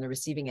when you're on the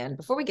receiving end.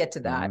 Before we get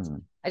to that,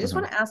 I just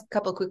want to ask a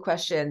couple of quick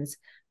questions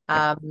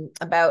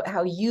about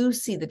how you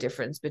see the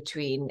difference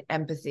between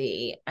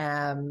empathy,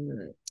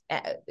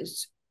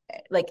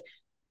 like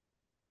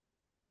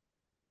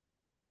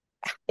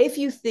if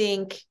you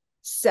think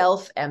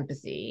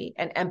self-empathy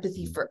and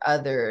empathy for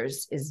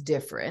others is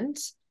different,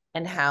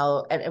 and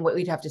how and what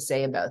we'd have to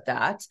say about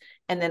that.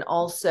 And then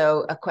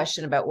also a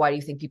question about why do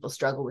you think people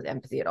struggle with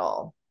empathy at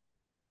all?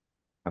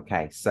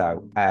 Okay,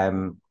 so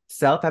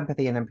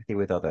self-empathy and empathy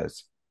with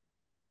others.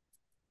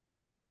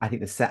 I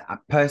think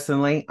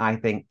personally, I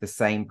think the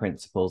same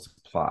principles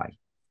apply.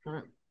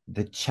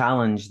 The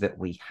challenge that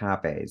we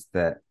have is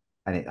that,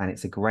 and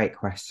it's a great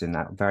question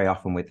that very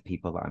often with the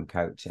people that I'm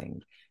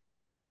coaching,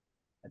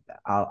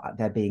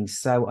 they're being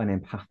so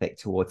unempathic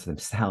towards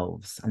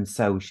themselves and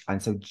so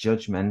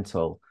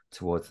judgmental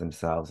towards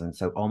themselves and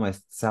so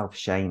almost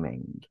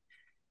self-shaming.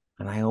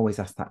 And I always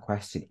ask that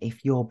question: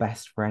 if your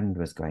best friend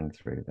was going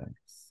through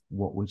this,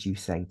 what would you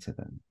say to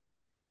them?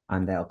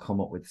 And they'll come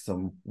up with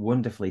some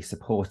wonderfully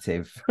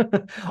supportive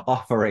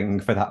offering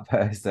for that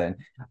person.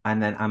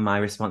 And my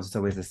response is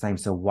always the same.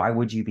 So why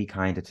would you be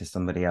kinder to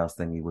somebody else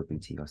than you would be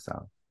to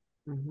yourself?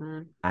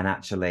 And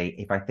actually,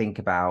 if I think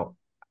about,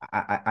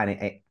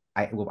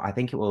 I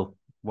think it will,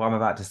 what I'm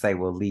about to say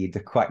will lead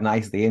quite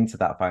nicely into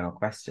that final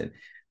question,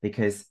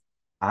 because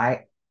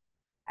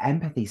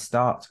empathy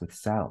starts with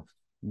self.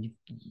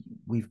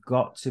 We've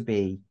got to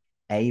be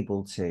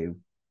able to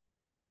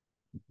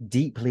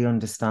deeply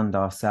understand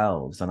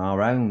ourselves and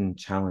our own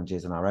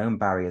challenges and our own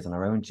barriers and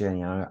our own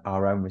journey and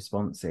our own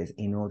responses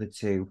in order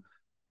to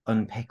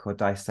unpick or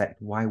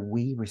dissect why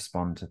we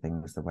respond to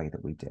things the way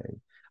that we do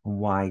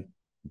and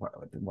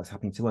what's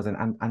happening to us.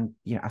 And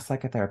a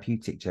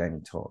psychotherapeutic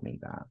journey taught me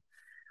that.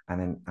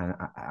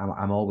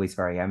 I'm always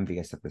very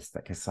envious of this,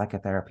 because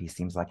psychotherapy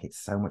seems like it's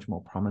so much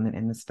more prominent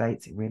in the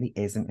States. It really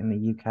isn't in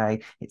the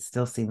UK. It's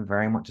still seen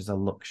very much as a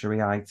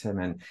luxury item,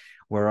 and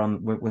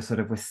we're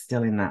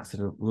still in that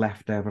sort of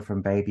leftover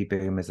from baby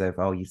boomers of,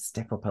 oh, you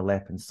stiff up a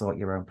lip and sort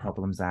your own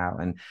problems out.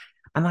 And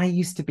I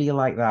used to be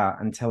like that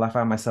until I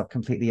found myself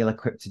completely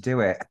ill-equipped to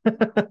do it.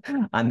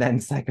 And then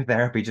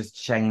psychotherapy just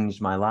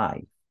changed my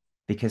life,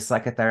 because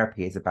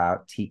psychotherapy is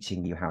about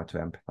teaching you how to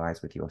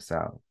empathize with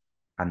yourself.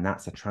 And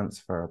that's a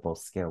transferable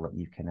skill that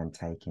you can then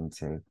take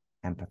into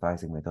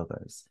empathizing with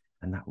others.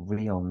 And that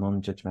real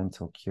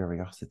non-judgmental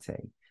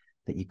curiosity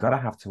that you've got to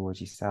have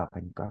towards yourself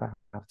and you've got to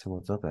have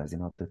towards others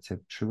in order to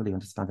truly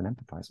understand and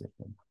empathize with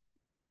them.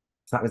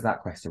 So that was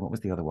that question. What was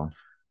the other one?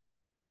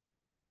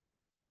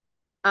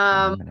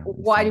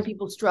 Why do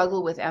people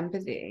struggle with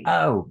empathy?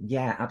 Oh,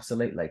 yeah,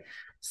 absolutely.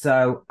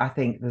 So I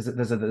think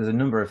there's a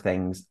number of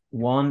things.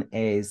 One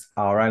is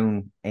our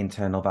own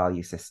internal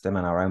value system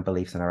and our own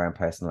beliefs and our own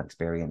personal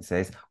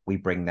experiences. We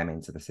bring them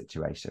into the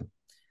situation.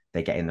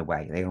 they get in the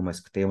way. They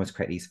almost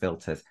create these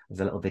filters. There's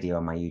a little video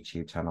on my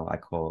YouTube channel I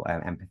call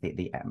empathy,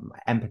 the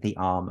empathy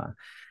armor,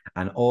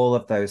 and all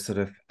of those sort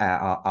of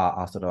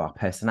are sort of our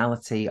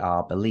personality,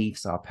 our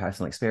beliefs, our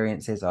personal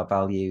experiences, our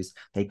values.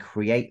 They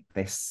create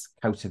this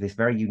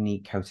very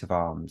unique coat of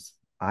arms.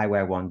 I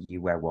wear one,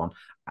 you wear one.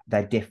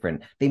 They're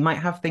different. They might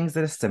have things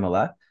that are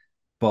similar,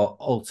 but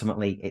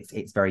ultimately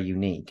it's very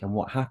unique. And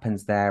what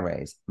happens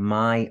there is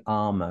my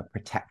armor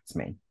protects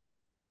me.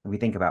 When we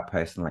think about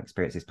personal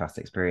experiences, past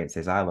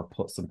experiences, I'll have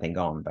put something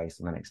on based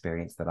on an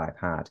experience that I've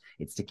had.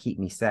 It's to keep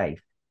me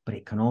safe, but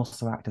it can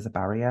also act as a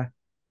barrier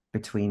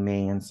between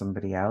me and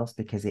somebody else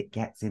because it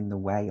gets in the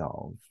way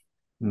of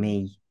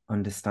me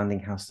understanding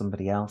how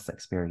somebody else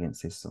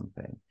experiences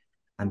something.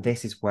 And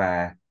this is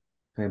where,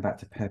 going back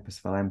to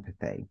purposeful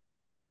empathy,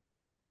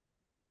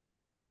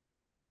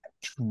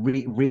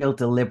 real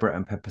deliberate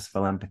and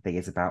purposeful empathy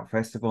is about,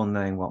 first of all,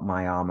 knowing what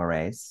my armor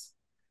is,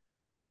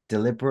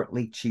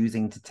 deliberately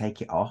choosing to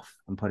take it off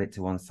and put it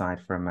to one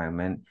side for a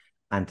moment,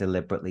 and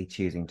deliberately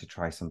choosing to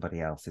try somebody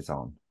else's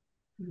on.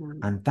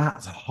 And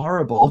that's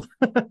horrible.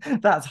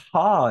 That's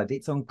hard.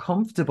 It's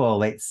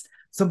uncomfortable. It's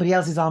somebody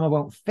else's armor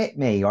won't fit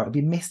me, or it'll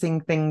be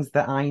missing things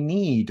that I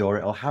need, or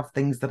it'll have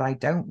things that I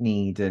don't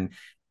need. And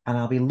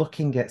I'll be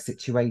looking at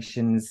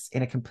situations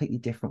in a completely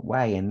different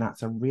way. And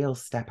that's a real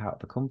step out of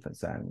the comfort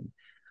zone.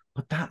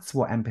 But that's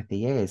what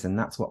empathy is, and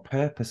that's what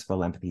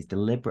purposeful empathy is,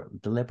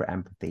 deliberate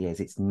empathy is.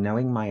 It's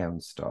knowing my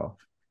own stuff,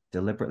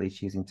 deliberately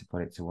choosing to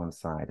put it to one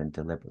side, and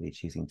deliberately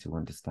choosing to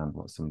understand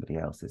what somebody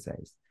else's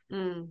is.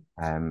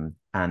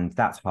 And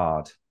that's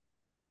hard.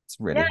 It's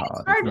really Yeah, it's hard.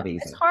 It's hard. not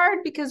It's easy. hard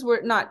because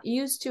we're not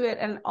used to it,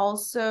 and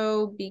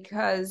also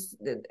because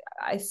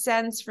I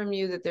sense from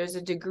you that there's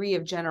a degree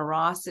of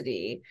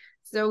generosity.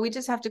 So we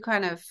just have to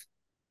kind of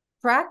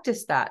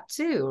practice that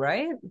too,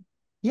 right?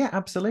 Yeah,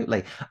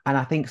 absolutely. And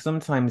I think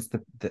sometimes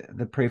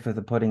the proof of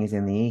the pudding is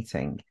in the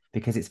eating,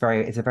 because it's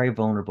a very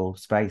vulnerable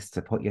space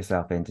to put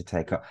yourself in, to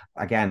take up.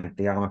 Again,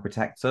 the armor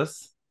protects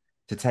us.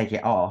 To take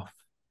it off,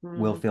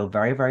 we'll Mm, feel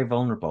very, very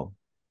vulnerable.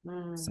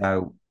 mm,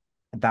 So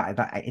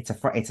that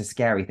it's a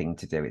scary thing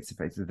to do.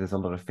 There's a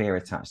lot of fear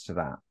attached to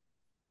that.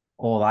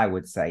 All I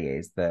would say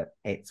is that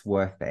it's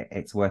worth it.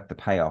 It's worth the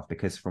payoff,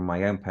 because from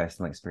my own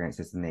personal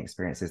experiences and the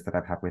experiences that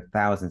I've had with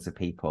thousands of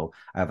people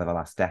over the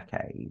last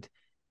decade,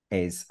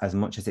 is, as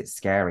much as it's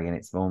scary and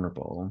it's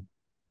vulnerable,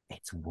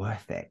 it's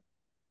worth it,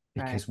 right.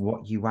 because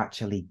what you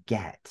actually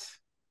get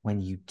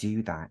when you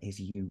do that is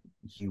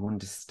you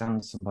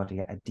understand somebody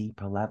at a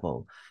deeper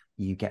level.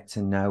 You get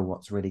to know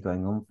what's really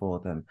going on for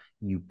them.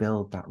 You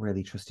build that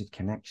really trusted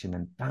connection,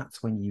 and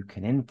that's when you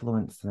can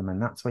influence them,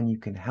 and that's when you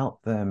can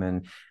help them.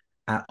 And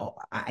uh,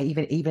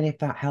 even if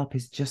that help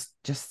is just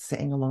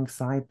sitting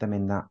alongside them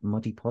in that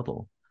muddy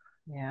puddle,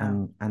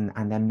 Yeah.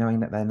 and then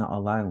knowing that they're not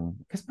alone.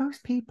 Because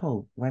most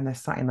people, when they're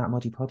sat in that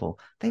muddy puddle,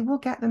 they will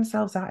get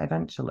themselves out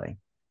eventually,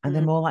 and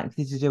they're Mm, more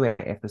likely to do it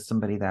if there's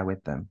somebody there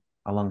with them,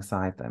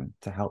 alongside them,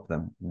 to help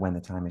them when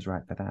the time is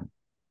right for them.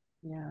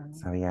 yeah.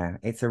 So yeah,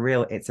 it's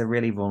a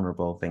really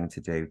vulnerable thing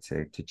to do,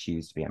 to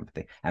choose to be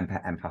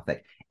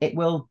empathic. It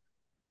will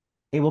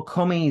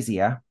come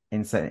easier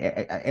in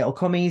certain. It'll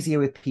come easier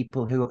with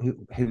people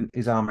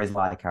whose armor is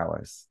like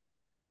ours.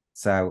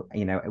 So,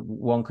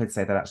 one could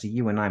say that actually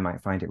you and I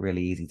might find it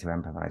really easy to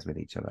empathize with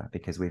each other,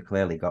 because we've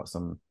clearly got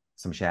some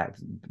shared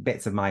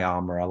bits of my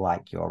armor are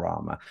like your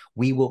armor.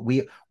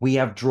 We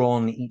have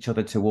drawn each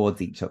other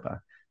towards each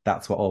other.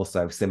 That's what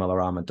also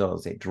similar armor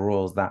does. It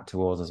draws that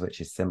towards us,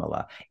 which is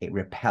similar. It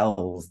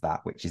repels that,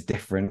 which is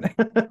different.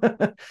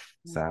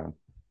 So,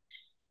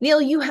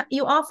 Neil,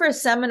 you offer a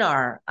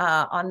seminar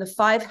on the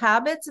 5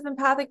 habits of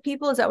empathic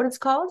people. Is that what it's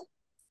called?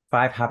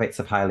 Five Habits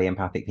of Highly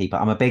Empathic People.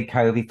 I'm a big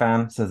Covey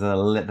fan, so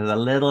there's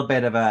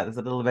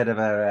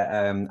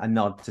a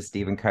nod to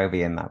Stephen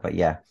Covey in that. But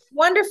yeah,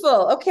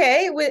 Wonderful.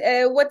 Okay.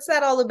 What's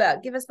that all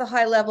about? Give us the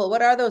high level.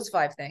 What are those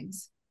 5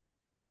 things?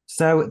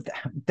 so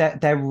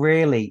they're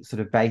really sort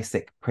of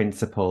basic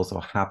principles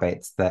or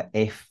habits that,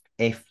 if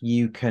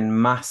you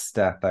can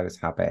master those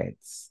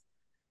habits,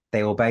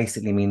 they will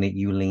basically mean that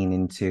you lean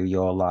into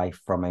your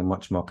life from a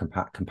much more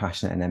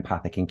compassionate and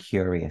empathic and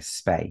curious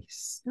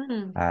space.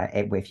 Hmm.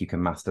 If you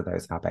can master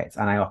those habits.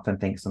 And I often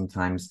think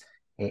sometimes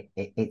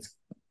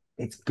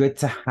it's good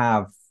to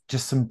have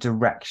just some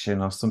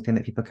direction, or something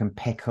that people can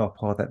pick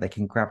up, or that they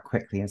can grab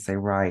quickly and say,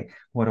 right,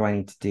 what do I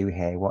need to do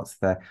here? What's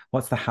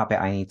the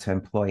habit I need to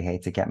employ here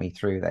to get me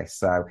through this?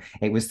 So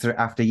it was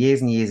after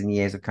years and years and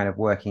years of kind of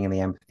working in the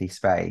empathy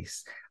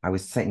space, I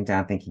was sitting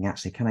down thinking,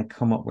 actually, can I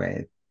come up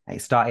with,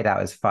 it started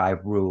out as 5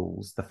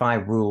 rules, the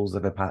 5 rules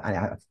of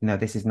a, no,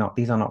 these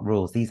are not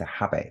rules, these are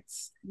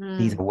habits.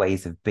 These Hmm. are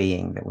ways of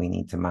being that we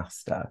need to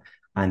master.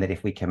 And that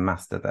if we can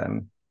master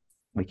them,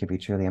 we can be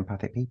truly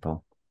empathic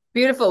people.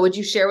 Beautiful. Would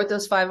you share what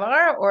those 5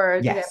 are, or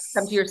do they have to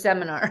come to Yes. your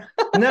seminar?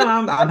 No,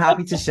 I'm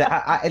happy to share.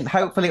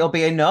 Hopefully it'll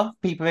be enough.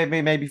 People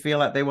maybe feel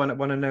like they want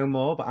to know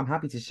more, but I'm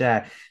happy to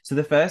share. So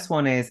the first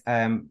one is,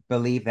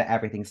 believe that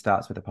everything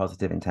starts with a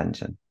positive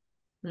intention.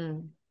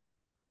 Hmm.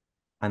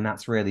 And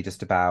that's really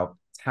just about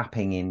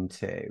tapping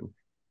into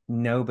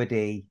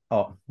nobody,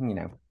 or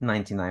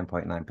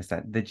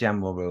 99.9%, the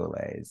general rule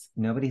is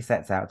nobody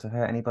sets out to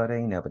hurt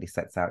anybody, nobody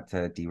sets out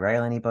to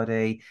derail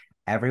anybody.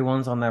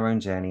 Everyone's on their own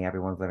journey,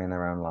 everyone's living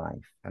their own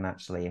life. And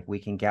actually, if we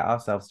can get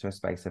ourselves to a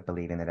space of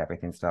believing that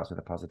everything starts with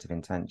a positive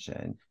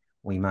intention,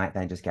 we might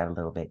then just get a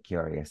little bit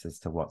curious as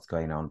to what's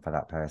going on for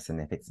that person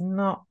if it's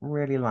not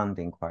really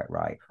landing quite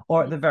right.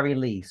 Or at the very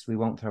least, we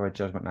won't throw a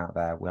judgment out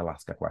there. We'll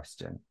ask a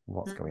question: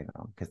 what's going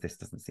on? Because this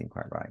doesn't seem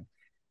quite right.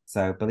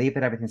 So believe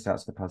that everything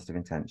starts with a positive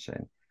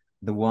intention.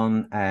 The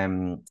one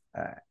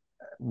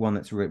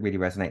that's really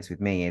resonates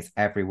with me is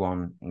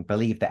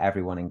believe that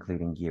everyone,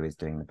 including you, is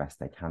doing the best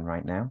they can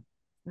right now.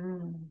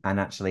 And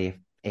actually,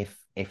 if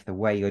the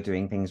way you're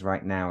doing things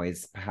right now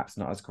is perhaps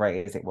not as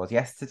great as it was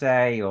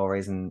yesterday, or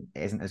isn't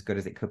as good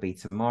as it could be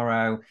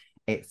tomorrow,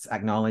 it's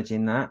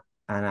acknowledging that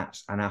and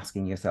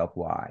asking yourself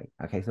why.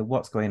 Okay, so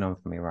what's going on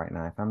for me right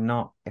now? If I'm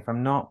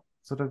not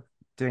sort of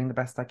doing the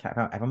best I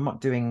can, if I'm not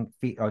doing,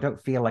 or I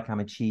don't feel like I'm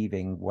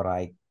achieving what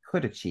I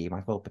could achieve,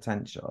 my full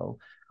potential,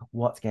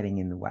 what's getting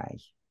in the way?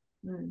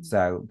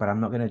 So, but I'm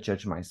not going to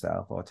judge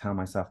myself or tell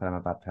myself that I'm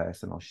a bad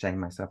person or shame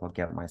myself or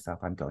guilt myself.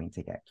 I'm going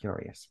to get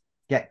curious.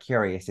 Get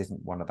curious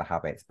isn't one of the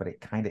habits, but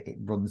it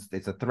runs,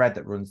 it's a thread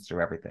that runs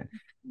through everything.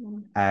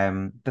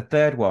 The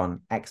third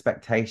one,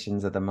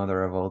 expectations are the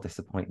mother of all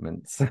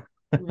disappointments.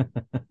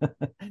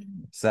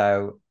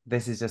 So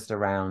this is just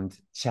around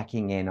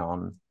checking in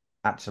on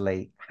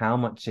actually how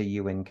much are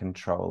you in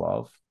control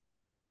of,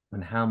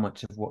 and how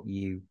much of what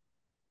you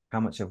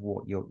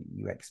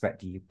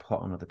expect do you put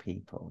on other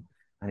people.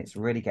 And it's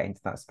really getting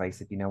to that space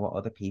of, what,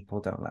 other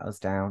people don't let us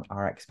down,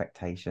 our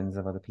expectations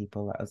of other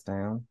people let us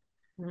down.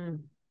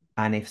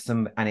 And if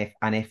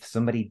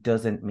somebody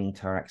doesn't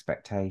meet our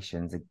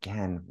expectations,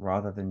 again,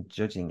 rather than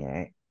judging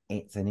it,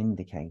 it's an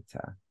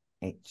indicator.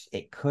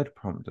 It could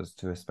prompt us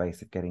to a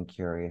space of getting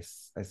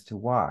curious as to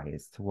why,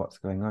 as to what's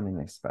going on in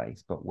this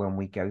space. But when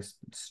we go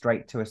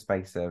straight to a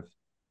space of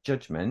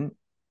judgment,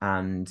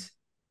 and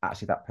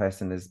actually that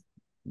person has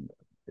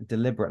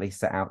deliberately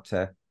set out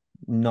to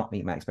not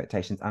meet my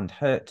expectations and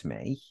hurt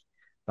me,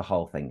 the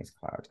whole thing is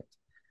clouded.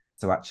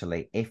 So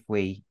actually, if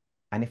we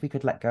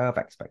could let go of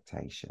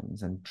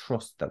expectations and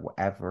trust that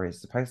whatever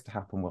is supposed to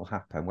happen will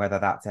happen, whether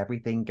that's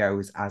everything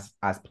goes as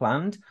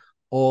planned,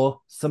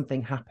 or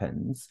something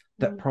happens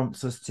that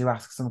prompts us to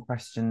ask some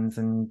questions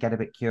and get a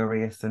bit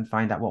curious and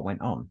find out what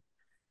went on.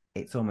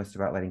 It's almost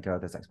about letting go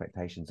of those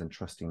expectations and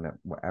trusting that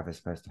whatever's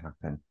supposed to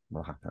happen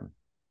will happen.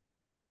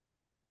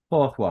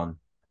 Fourth one,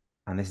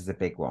 and this is a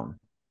big one: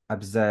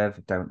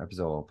 observe, don't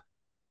absorb.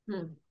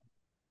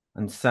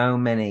 And so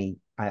many,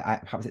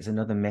 perhaps it's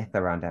another myth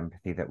around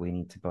empathy that we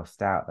need to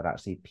bust out, that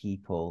actually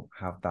people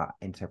have that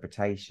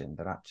interpretation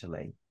that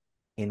actually,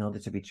 in order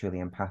to be truly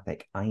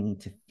empathic, I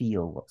need to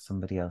feel what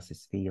somebody else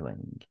is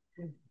feeling.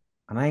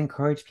 And I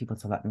encourage people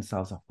to let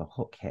themselves off the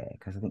hook here,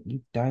 because I think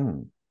you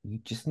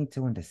just need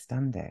to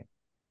understand it.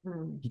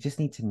 You just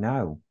need to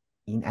know.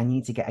 You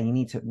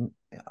need to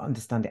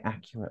understand it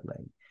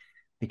accurately.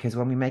 Because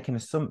when we make an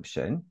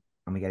assumption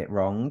and we get it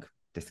wrong,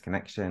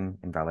 disconnection,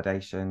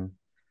 invalidation,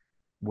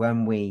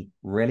 when we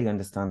really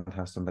understand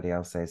how somebody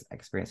else is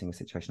experiencing a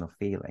situation or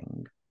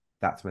feeling,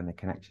 that's when the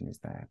connection is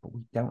there. But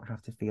we don't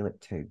have to feel it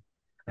too.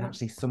 And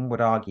actually, some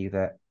would argue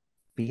that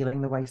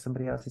feeling the way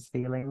somebody else is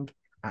feeling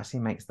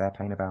actually makes their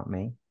pain about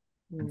me.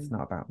 And it's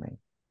not about me.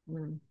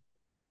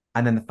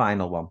 And then the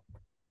final one: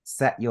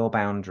 set your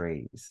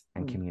boundaries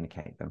and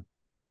communicate them.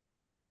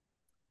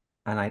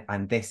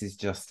 And this is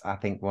just, I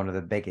think, one of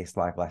the biggest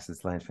life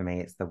lessons learned for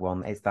me. It's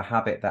the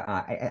habit that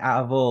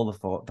out of all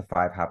the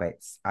 5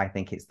 habits, I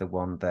think it's the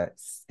one that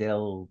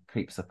still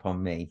creeps up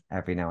on me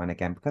every now and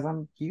again, because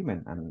I'm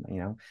human,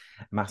 and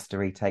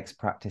mastery takes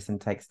practice and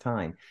takes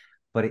time.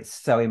 But it's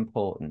so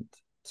important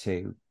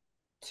to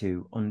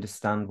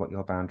understand what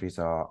your boundaries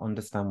are,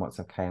 understand what's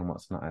okay and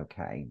what's not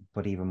okay,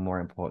 but even more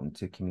important,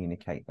 to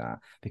communicate that,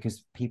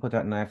 because people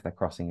don't know if they're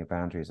crossing your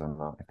boundaries or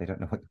not, if they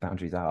don't know what the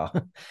boundaries are.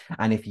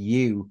 And if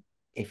you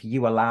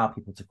allow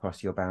people to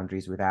cross your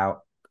boundaries without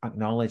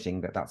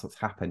acknowledging that that's what's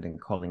happened and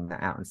calling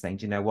that out and saying,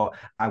 do you know what,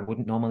 I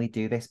wouldn't normally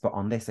do this, but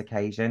on this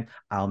occasion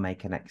I'll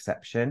make an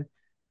exception,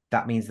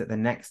 that means that the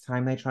next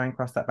time they try and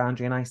cross that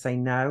boundary and I say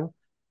no,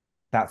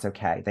 that's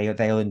okay.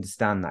 They'll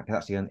understand that,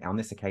 because actually on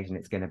this occasion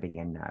it's going to be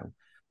a no.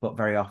 But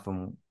very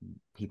often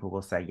people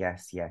will say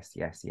yes, yes,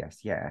 yes,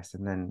 yes, yes,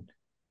 and then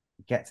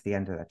get to the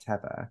end of their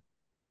tether,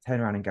 turn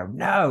around and go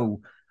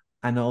no.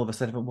 And all of a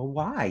sudden, well,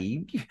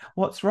 why?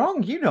 What's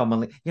wrong? You're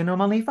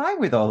normally fine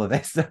with all of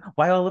this.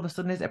 Why all of a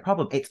sudden is it a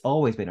problem? It's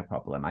always been a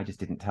problem. I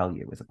just didn't tell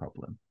you it was a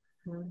problem.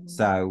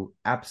 So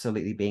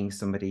absolutely being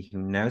somebody who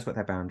knows what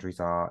their boundaries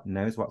are,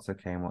 knows what's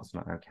okay and what's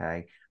not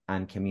okay,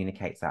 and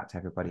communicates that to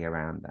everybody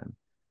around them,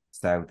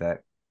 so that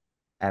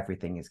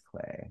everything is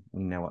clear.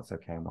 We know what's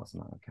okay and what's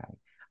not okay.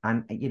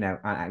 And,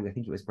 I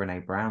think it was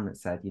Brene Brown that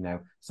said,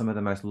 some of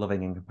the most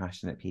loving and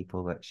compassionate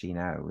people that she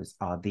knows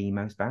are the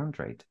most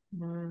boundaried.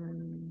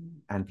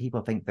 And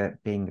people think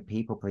that being a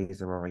people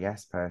pleaser or a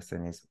yes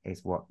person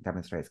is what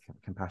demonstrates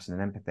compassion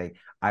and empathy.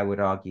 I would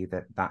argue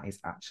that is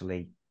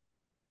actually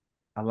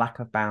a lack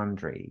of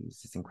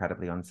boundaries is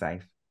incredibly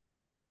unsafe.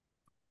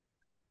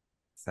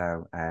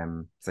 So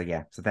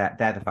yeah, so they're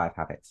the five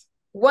habits.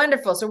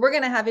 Wonderful. So we're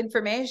going to have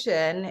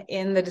information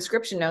in the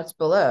description notes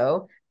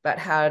below about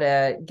how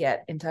to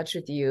get in touch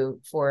with you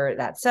for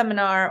that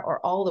seminar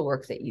or all the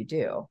work that you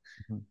do.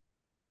 Mhm.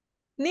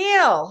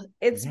 Neil,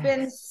 it's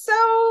been Yes.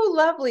 so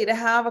lovely to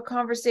have a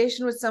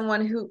conversation with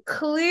someone who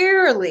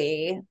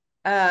clearly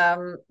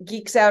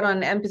geeks out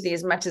on empathy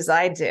as much as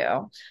I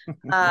do.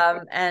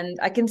 And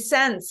I can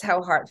sense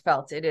how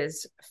heartfelt it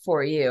is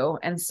for you.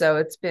 And so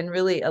it's been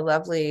really a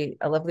lovely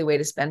way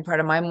to spend part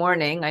of my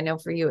morning. I know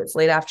for you it's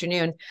late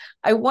afternoon.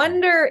 I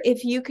wonder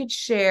if you could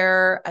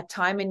share a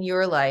time in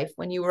your life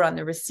when you were on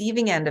the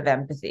receiving end of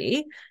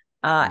empathy,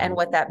 and Mhm.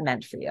 what that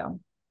meant for you.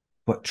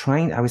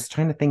 I was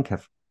trying to think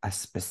of a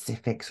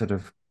specific sort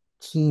of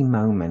key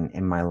moment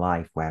in my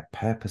life where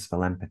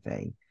purposeful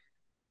empathy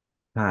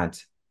had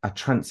a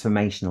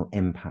transformational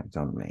impact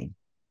on me.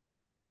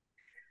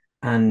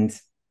 And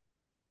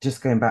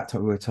just going back to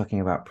what we were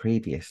talking about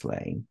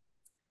previously,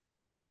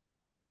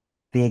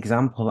 the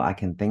example that I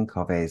can think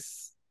of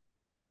is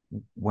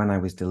when I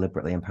was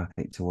deliberately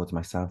empathic towards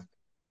myself.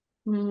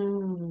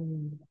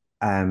 Mm.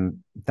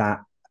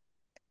 That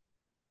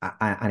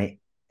and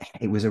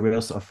it was a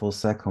real sort of full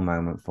circle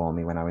moment for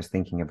me when I was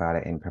thinking about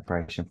it in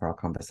preparation for our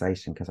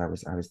conversation, because I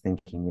was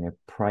thinking,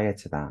 prior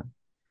to that,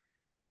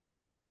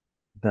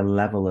 the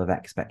level of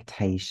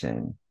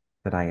expectation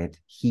that I had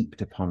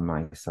heaped upon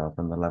myself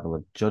and the level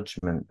of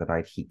judgment that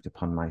I'd heaped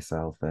upon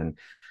myself, and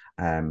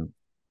um,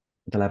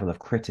 the level of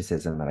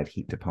criticism that I'd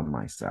heaped upon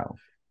myself.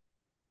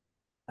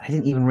 I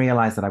didn't even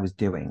realize that I was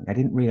doing. I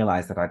didn't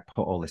realize that I'd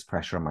put all this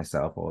pressure on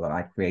myself, or that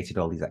I created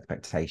all these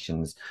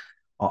expectations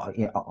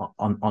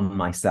on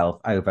myself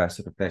over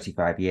sort of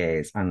 35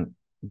 years. And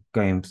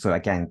going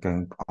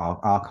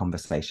our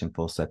conversation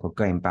full circle,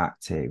 going back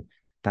to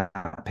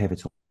that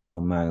pivotal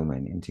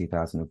moment in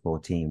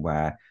 2014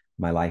 where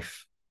my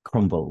life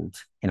crumbled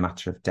in a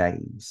matter of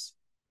days.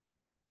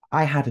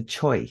 I had a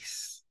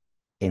choice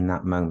in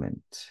that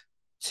moment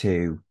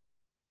to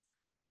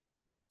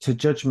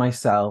judge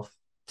myself,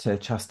 to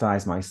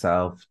chastise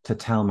myself, to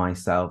tell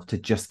myself to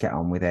just get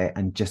on with it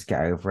and just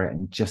get over it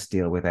and just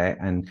deal with it.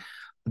 And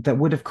that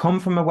would have come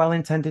from a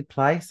well-intended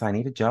place. I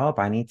need a job.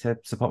 I need to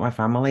support my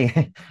family.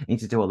 I need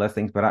to do all those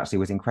things, but actually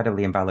was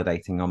incredibly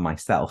invalidating on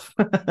myself.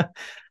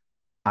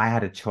 I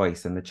had a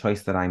choice, and the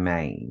choice that I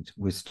made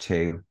was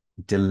to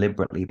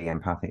deliberately be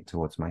empathic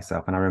towards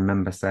myself. And I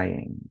remember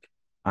saying,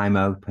 I'm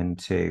open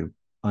to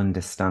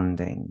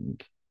understanding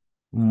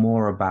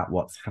more about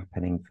what's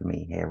happening for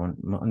me here,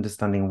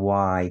 understanding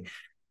why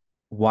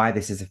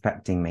this is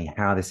affecting me,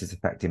 how this is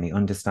affecting me,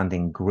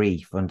 understanding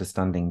grief,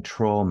 understanding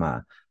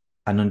trauma,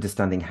 and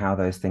understanding how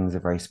those things are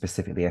very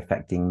specifically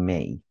affecting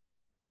me,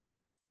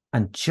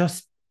 and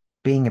just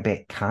being a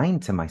bit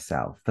kind to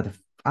myself for the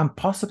and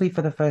possibly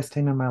for the first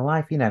time in my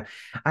life,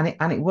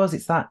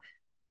 it's that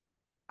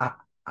I,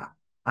 I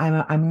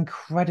I'm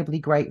incredibly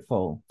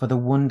grateful for the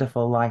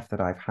wonderful life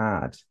that I've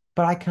had.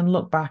 But I can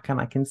look back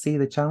and I can see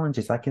the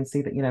challenges. I can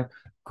see that,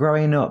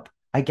 growing up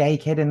a gay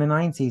kid in the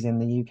 90s in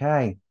the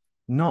UK,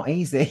 not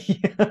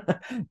easy,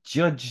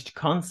 judged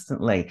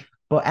constantly.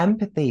 But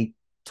empathy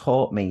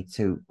taught me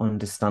to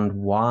understand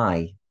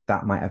why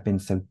that might have been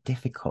so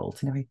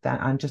difficult.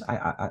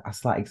 A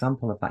slight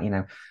example of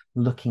that,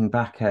 looking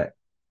back at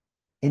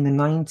in the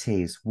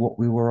 90s, what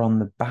we were on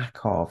the back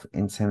of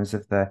in terms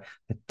of the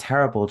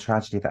terrible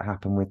tragedy that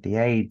happened with the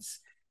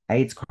AIDS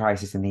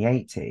crisis in the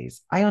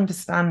 80s. I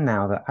understand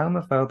now that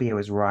homophobia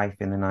was rife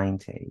in the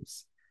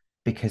 90s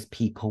because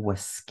people were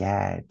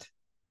scared.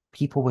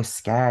 People were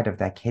scared of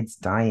their kids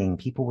dying.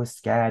 People were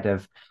scared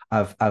of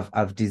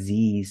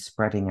disease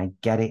spreading. I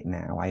get it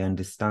now. I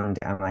understand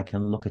it, and I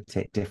can look at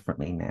it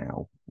differently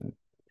now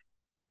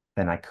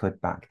than I could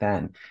back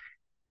then.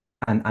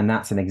 And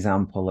that's an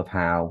example of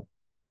how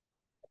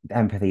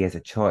empathy is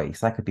a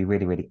choice. I could be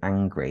really, really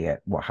angry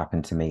at what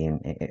happened to me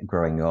in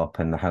growing up,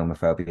 and the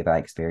homophobia that I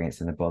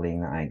experienced and the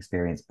bullying that I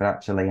experienced. But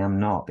actually, I'm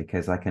not,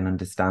 because I can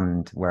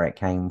understand where it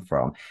came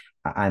from.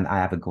 And I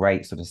have a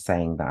great sort of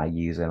saying that I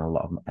use in a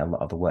lot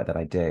of the work that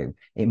I do.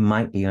 It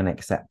might be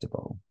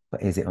unacceptable,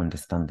 but is it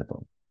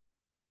understandable?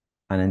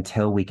 And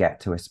until we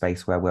get to a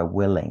space where we're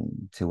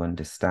willing to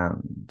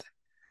understand,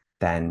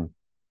 then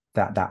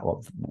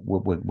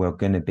we're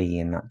going to be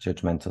in that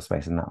judgmental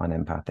space and that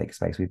unempathic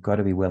space. We've got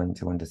to be willing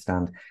to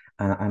understand.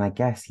 And I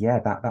guess, yeah,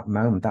 that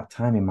moment, that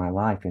time in my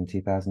life in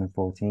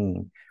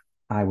 2014,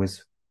 I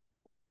was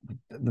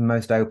the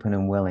most open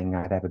and willing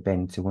I'd ever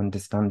been to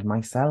understand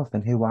myself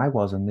and who I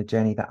was and the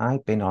journey that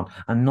I'd been on,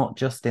 and not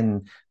just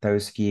in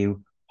those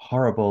few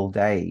horrible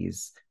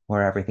days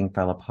where everything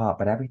fell apart,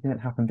 but everything that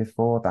happened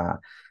before that.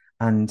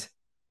 And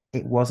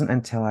it wasn't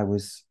until I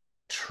was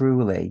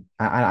truly,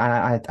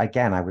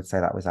 again, I would say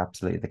that was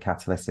absolutely the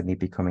catalyst of me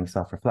becoming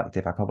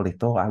self-reflective. I probably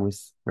thought I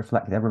was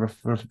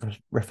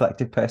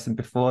reflective person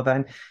before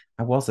then.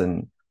 I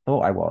wasn't.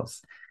 Thought I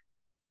was.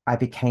 I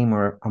became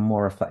a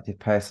more reflective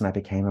person. I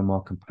became a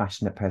more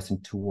compassionate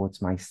person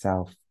towards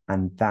myself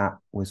And that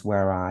was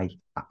where I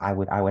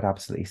would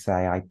absolutely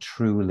say I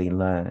truly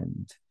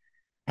learned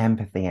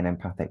empathy and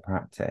empathic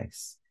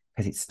practice,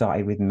 because it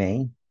started with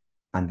me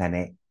and then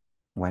it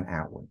went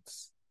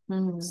outwards.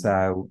 Mm.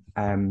 So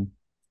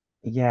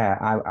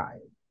yeah,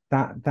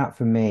 that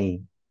for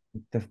me,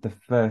 the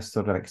first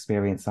sort of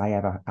experience I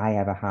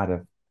ever had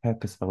of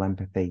purposeful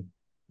empathy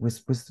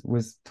was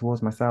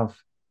towards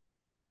myself.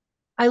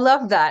 I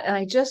love that. And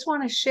I just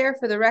want to share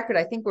for the record,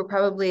 I think we're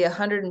probably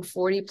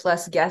 140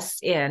 plus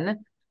guests in.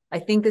 I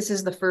think this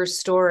is the first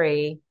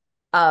story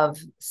of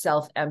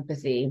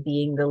self-empathy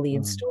being the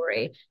lead Mm,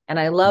 story. And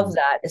I love mm,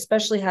 that,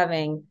 especially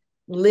having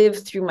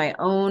lived through my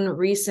own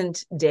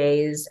recent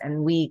days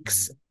and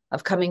weeks mm,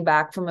 of coming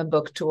back from a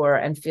book tour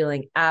and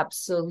feeling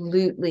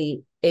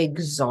absolutely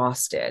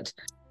exhausted.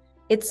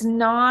 It's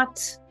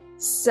not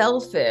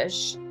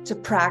selfish to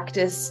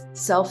practice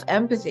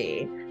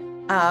self-empathy.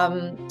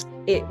 Um,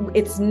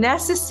 it's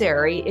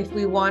necessary if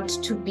we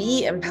want to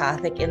be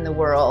empathic in the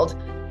world.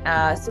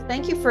 So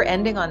thank you for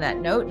ending on that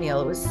note,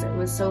 Neil. It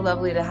was so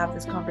lovely to have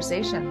this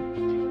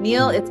conversation.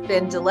 Neil, mm. it's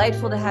been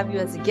delightful to have you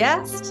as a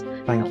guest.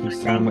 I Thank want you to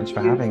so thank much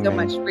for you having so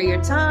much me. for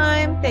your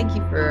time. Thank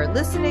you for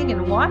listening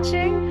and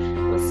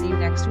watching. We'll see you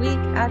next week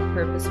at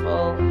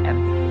Purposeful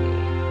Empathy.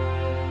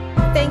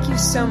 Thank you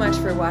so much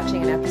for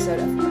watching an episode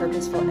of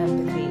Purposeful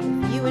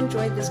Empathy. If you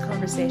enjoyed this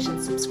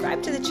conversation,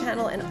 subscribe to the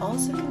channel and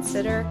also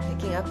consider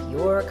picking up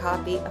your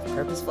copy of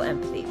Purposeful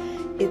Empathy.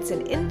 It's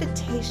an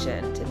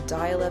invitation to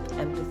dial up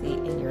empathy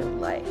in your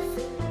life.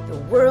 The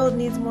world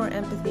needs more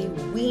empathy.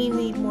 We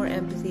need more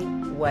empathy.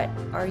 What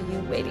are you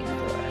waiting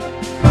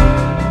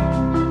for?